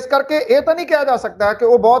 ਇਸ ਕਰਕੇ ਇਹ ਤਾਂ ਨਹੀਂ ਕਿਹਾ ਜਾ ਸਕਦਾ ਕਿ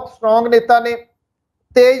ਉਹ ਬਹੁਤ ਸਟਰੋਂਗ ਨੇਤਾ ਨੇ,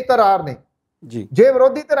 ਤੇਜ਼ ਤਰਾਰ ਨੇ ਜੀ। ਜੇ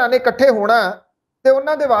ਵਿਰੋਧੀ ਧਿਰਾਂ ਨੇ ਇਕੱਠੇ ਹੋਣਾ ਤੇ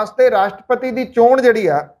ਉਹਨਾਂ ਦੇ ਵਾਸਤੇ ਰਾਸ਼ਟਰਪਤੀ ਦੀ ਚੋਣ ਜਿਹੜੀ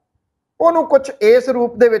ਆ ਉਹਨੂੰ ਕੁਝ ਇਸ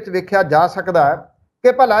ਰੂਪ ਦੇ ਵਿੱਚ ਵੇਖਿਆ ਜਾ ਸਕਦਾ ਹੈ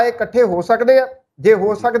ਕਿ ਭਲਾ ਇਹ ਇਕੱਠੇ ਹੋ ਸਕਦੇ ਆ। ਜੇ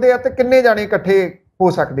ਹੋ ਸਕਦੇ ਆ ਤੇ ਕਿੰਨੇ ਜਾਣੇ ਇਕੱਠੇ ਹੋ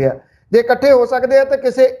ਸਕਦੇ ਆ। ਜੇ ਇਕੱਠੇ ਹੋ ਸਕਦੇ ਆ ਤਾਂ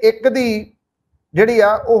ਕਿਸੇ ਇੱਕ ਦੀ ਜਿਹੜੀ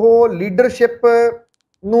ਆ ਉਹ ਲੀਡਰਸ਼ਿਪ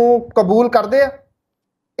ਨੂੰ ਕਬੂਲ ਕਰਦੇ ਆ,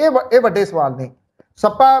 ਇਹ ਵੱਡੇ ਸਵਾਲ ਨੇ।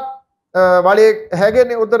 ਸੱਪਾ ਵਾਲੇ ਹੈਗੇ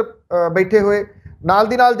ਨੇ ਉਧਰ ਬੈਠੇ ਹੋਏ, ਨਾਲ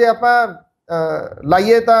ਦੀ ਨਾਲ ਜੇ ਆਪਾਂ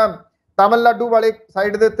ਲਾਈਏ ਤਾਂ ਤਾਮਿਲਨਾਡੂ ਵਾਲੇ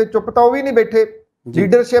ਸਾਈਡ ਦੇ ਉੱਤੇ ਚੁੱਪ ਤਾਂ ਉਹ ਵੀ ਨਹੀਂ ਬੈਠੇ।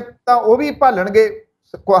 ਲੀਡਰਸ਼ਿਪ ਤਾਂ ਉਹ ਵੀ ਭਾਲਣਗੇ,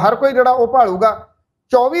 ਹਰ ਕੋਈ ਜਿਹੜਾ ਉਹ ਭਾਲੂਗਾ।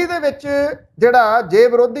 24 ਦੇ ਵਿੱਚ ਜਿਹੜਾ ਜੇ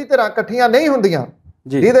ਵਿਰੋਧੀ ਧਿਰਾਂ ਇਕੱਠੀਆਂ ਨਹੀਂ ਹੁੰਦੀਆਂ,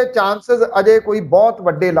 ਜਿਹਦੇ ਚਾਂਸਸ ਅਜੇ ਕੋਈ ਬਹੁਤ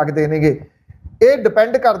ਵੱਡੇ ਲੱਗਦੇ ਨੇਗੇ। ਇਹ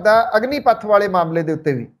ਡਿਪੈਂਡ ਕਰਦਾ ਅਗਨੀਪਥ ਵਾਲੇ ਮਾਮਲੇ ਦੇ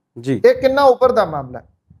ਉੱਤੇ ਵੀ ਜੀ। ਇਹ ਕਿੰਨਾ ਉੱਪਰ ਦਾ ਮਾਮਲਾ,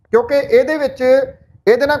 ਕਿਉਂਕਿ ਇਹਦੇ ਵਿੱਚ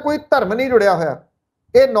ਇਹਦੇ ਨਾਲ ਕੋਈ ਧਰਮ ਨਹੀਂ ਜੁੜਿਆ ਹੋਇਆ।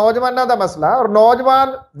 ਇਹ ਨੌਜਵਾਨਾਂ ਦਾ ਮਸਲਾ, ਔਰ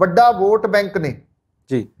ਨੌਜਵਾਨ ਵੱਡਾ ਵੋਟ ਬੈਂਕ ਨੇ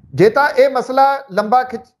ਜੀ। ਜੇ ਤਾਂ ਇਹ ਮਸਲਾ ਲੰਬਾ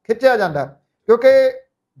ਖਿੱਚਿਆ ਜਾਂਦਾ, ਕਿਉਂਕਿ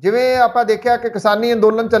ਜਿਵੇਂ ਆਪਾਂ ਦੇਖਿਆ ਕਿ ਕਿਸਾਨੀ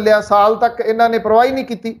ਅੰਦੋਲਨ ਚੱਲਿਆ, ਸਾਲ ਤੱਕ ਇਹਨਾਂ ਨੇ ਪਰਵਾਹ ਹੀ ਨਹੀਂ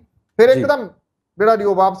ਕੀਤੀ, ਫਿਰ ਇੱਕਦਮ ਜਿਹੜਾ ਜੀ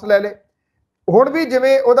ਉਹ ਵਾਪਸ ਲੈ ਲਏ। ਹੁਣ ਵੀ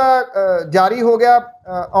ਜਿਵੇਂ ਉਹਦਾ ਜਾਰੀ ਹੋ ਗਿਆ,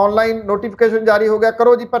 ਆਨਲਾਈਨ ਨੋਟੀਫਿਕੇਸ਼ਨ ਜਾਰੀ ਹੋ ਗਿਆ,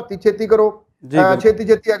 ਕਰੋ ਜੀ ਭਰਤੀ ਛੇਤੀ ਕਰੋ, ਛੇਤੀ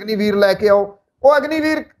ਛੇਤੀ ਅਗਨੀਵੀਰ ਲੈ ਕੇ ਆਓ। ਉਹ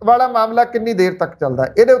ਅਗਨੀਵੀਰ ਵਾਲਾ ਮਾਮਲਾ ਕਿੰਨੀ ਦੇਰ ਤੱਕ ਚੱਲਦਾ,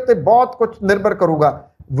 ਇਹਦੇ ਉੱਤੇ ਬਹੁਤ ਕੁਝ ਨਿਰਭਰ ਕਰੂਗਾ।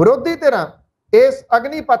 ਵਿਰੋਧੀ ਧਿਰਾਂ ਇਸ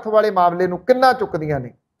ਅਗਨੀਪਥ ਵਾਲੇ ਮਾਮਲੇ ਨੂੰ ਕਿੰਨਾ ਚੁੱਕਦੀਆਂ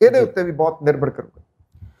ਨੇ, ਇਹਦੇ ਉੱਤੇ ਵੀ ਬਹੁਤ ਨਿਰਭਰ ਕਰੂਗਾ।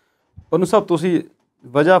 ਪੰਨੂ ਸਾਹਿਬ, ਤੁਸੀਂ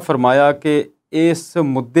ਵਜ੍ਹਾ ਫਰਮਾਇਆ ਕਿ ਇਸ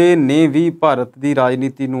ਮੁੱਦੇ ਨੇ ਵੀ ਭਾਰਤ ਦੀ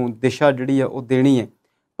ਰਾਜਨੀਤੀ ਨੂੰ ਦਿਸ਼ਾ ਜਿਹੜੀ ਆ ਉਹ ਦੇਣੀ ਹੈ,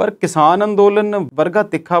 ਪਰ ਕਿਸਾਨ ਅੰਦੋਲਨ ਵਰਗਾ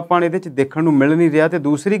ਤਿੱਖਾਪਣ ਇਹਦੇ 'ਚ ਦੇਖਣ ਨੂੰ ਮਿਲ ਨਹੀਂ ਰਿਹਾ। ਤੇ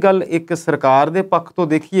ਦੂਸਰੀ ਗੱਲ, ਇੱਕ ਸਰਕਾਰ ਦੇ ਪੱਖ ਤੋਂ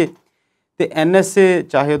ਦੇਖੀਏ ਤੇ NSA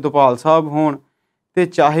ਚਾਹੇ ਦੁਪਾਲ ਸਾਹਿਬ ਹੋਣ ਤੇ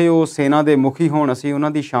ਚਾਹੇ ਉਹ ਸੈਨਾ ਦੇ ਮੁਖੀ ਹੋਣ, ਅਸੀਂ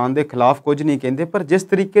ਉਹਨਾਂ ਦੀ ਸ਼ਾਨ ਦੇ ਖਿਲਾਫ ਕੁਝ ਨਹੀਂ ਕਹਿੰਦੇ, ਪਰ ਜਿਸ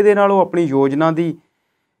ਤਰੀਕੇ ਦੇ ਨਾਲ ਉਹ ਆਪਣੀ ਯੋਜਨਾ ਦੀ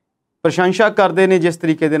ਪ੍ਰਸ਼ੰਸਾ ਕਰਦੇ ਨੇ, ਜਿਸ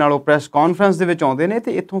ਤਰੀਕੇ ਦੇ ਨਾਲ ਉਹ ਪ੍ਰੈਸ ਕਾਨਫਰੰਸ ਦੇ ਵਿੱਚ ਆਉਂਦੇ ਨੇ,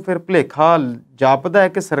 ਤੇ ਇੱਥੋਂ ਫਿਰ ਭੁਲੇਖਾ ਜਾਪਦਾ ਹੈ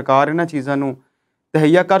ਕਿ ਸਰਕਾਰ ਇਹਨਾਂ ਚੀਜ਼ਾਂ ਨੂੰ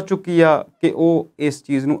ਤਹਈਆ ਕਰ ਚੁੱਕੀ ਆ ਕਿ ਉਹ ਇਸ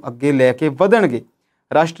ਚੀਜ਼ ਨੂੰ ਅੱਗੇ ਲੈ ਕੇ ਵਧਣਗੇ।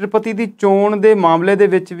 ਰਾਸ਼ਟਰਪਤੀ ਦੀ ਚੋਣ ਦੇ ਮਾਮਲੇ ਦੇ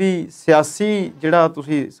ਵਿੱਚ ਵੀ ਸਿਆਸੀ ਜਿਹੜਾ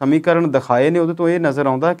ਤੁਸੀਂ ਸਮੀਕਰਨ ਦਿਖਾਏ ਨੇ, ਉਹਦੇ ਤੋਂ ਇਹ ਨਜ਼ਰ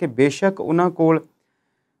ਆਉਂਦਾ ਕਿ ਬੇਸ਼ੱਕ ਉਹਨਾਂ ਕੋਲ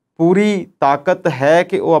ਪੂਰੀ ਤਾਕਤ ਹੈ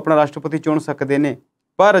ਕਿ ਉਹ ਆਪਣਾ ਰਾਸ਼ਟਰਪਤੀ ਚੁਣ ਸਕਦੇ ਨੇ,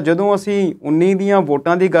 ਪਰ ਜਦੋਂ ਅਸੀਂ 19 ਦੀਆਂ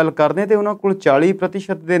ਵੋਟਾਂ ਦੀ ਗੱਲ ਕਰਦੇ ਹਾਂ ਤਾਂ ਉਹਨਾਂ ਕੋਲ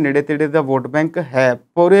 40% ਦੇ ਨੇੜੇ ਤੇੜੇ ਦਾ ਵੋਟ ਬੈਂਕ ਹੈ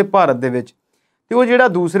ਪੂਰੇ ਭਾਰਤ ਦੇ ਵਿੱਚ, ਅਤੇ ਉਹ ਜਿਹੜਾ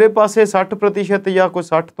ਦੂਸਰੇ ਪਾਸੇ 60% ਜਾਂ ਕੋਈ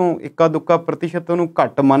 60 ਤੋਂ ਇੱਕਾ ਦੁੱਕਾ ਪ੍ਰਤੀਸ਼ਤ ਉਹਨੂੰ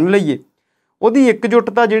ਘੱਟ ਮੰਨ ਲਈਏ, ਉਹਦੀ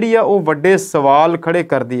ਇਕਜੁੱਟਤਾ ਜਿਹੜੀ ਆ ਉਹ ਵੱਡੇ ਸਵਾਲ ਖੜੇ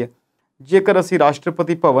ਕਰਦੀ ਹੈ। ਜੇਕਰ ਅਸੀਂ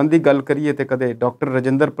ਰਾਸ਼ਟਰਪਤੀ ਭਵਨ ਦੀ ਗੱਲ ਕਰੀਏ ਤਾਂ ਕਦੇ ਡਾਕਟਰ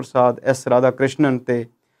ਰਾਜਿੰਦਰ ਪ੍ਰਸਾਦ, ਐਸ ਰਾਧਾ ਕ੍ਰਿਸ਼ਨਨ ਅਤੇ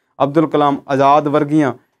ਅਬਦੁਲ ਕਲਾਮ ਆਜ਼ਾਦ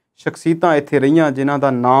ਵਰਗੀਆਂ ਸ਼ਖਸੀਅਤਾਂ ਇੱਥੇ ਰਹੀਆਂ ਜਿਨ੍ਹਾਂ ਦਾ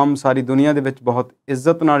ਨਾਮ ਸਾਰੀ ਦੁਨੀਆ ਦੇ ਵਿੱਚ ਬਹੁਤ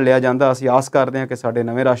ਇੱਜ਼ਤ ਨਾਲ ਲਿਆ ਜਾਂਦਾ। ਅਸੀਂ ਆਸ ਕਰਦੇ ਹਾਂ ਕਿ ਸਾਡੇ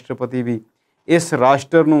ਨਵੇਂ ਰਾਸ਼ਟਰਪਤੀ ਵੀ ਇਸ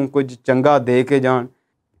ਰਾਸ਼ਟਰ ਨੂੰ ਕੁਝ ਚੰਗਾ ਦੇ ਕੇ ਜਾਣ,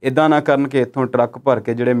 ਇੱਦਾਂ ਨਾ ਕਰਨ ਕਿ ਇੱਥੋਂ ਟਰੱਕ ਭਰ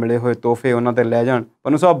ਕੇ ਜਿਹੜੇ ਮਿਲੇ ਹੋਏ ਤੋਹਫੇ ਉਹਨਾਂ 'ਤੇ ਲੈ ਜਾਣ।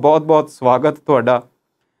 ਪੰਨੂ ਸਾਹਿਬ, ਬਹੁਤ ਬਹੁਤ ਸਵਾਗਤ ਤੁਹਾਡਾ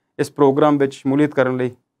ਇਸ ਪ੍ਰੋਗਰਾਮ ਵਿੱਚ ਸ਼ਮੂਲੀਅਤ ਕਰਨ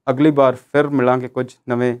ਲਈ। ਅਗਲੀ ਵਾਰ ਫਿਰ ਮਿਲਾਂਗੇ ਕੁਝ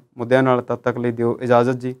ਨਵੇਂ ਮੁੱਦਿਆਂ ਨਾਲ, ਤਦ ਤੱਕ ਲਈ ਦਿਓ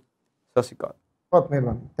ਇਜਾਜ਼ਤ ਜੀ। ਸਤਿ ਸ਼੍ਰੀ ਅਕਾਲ। ਬਹੁਤ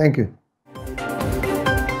ਮਿਹਰਬਾਨੀ, ਥੈਂਕ ਯੂ।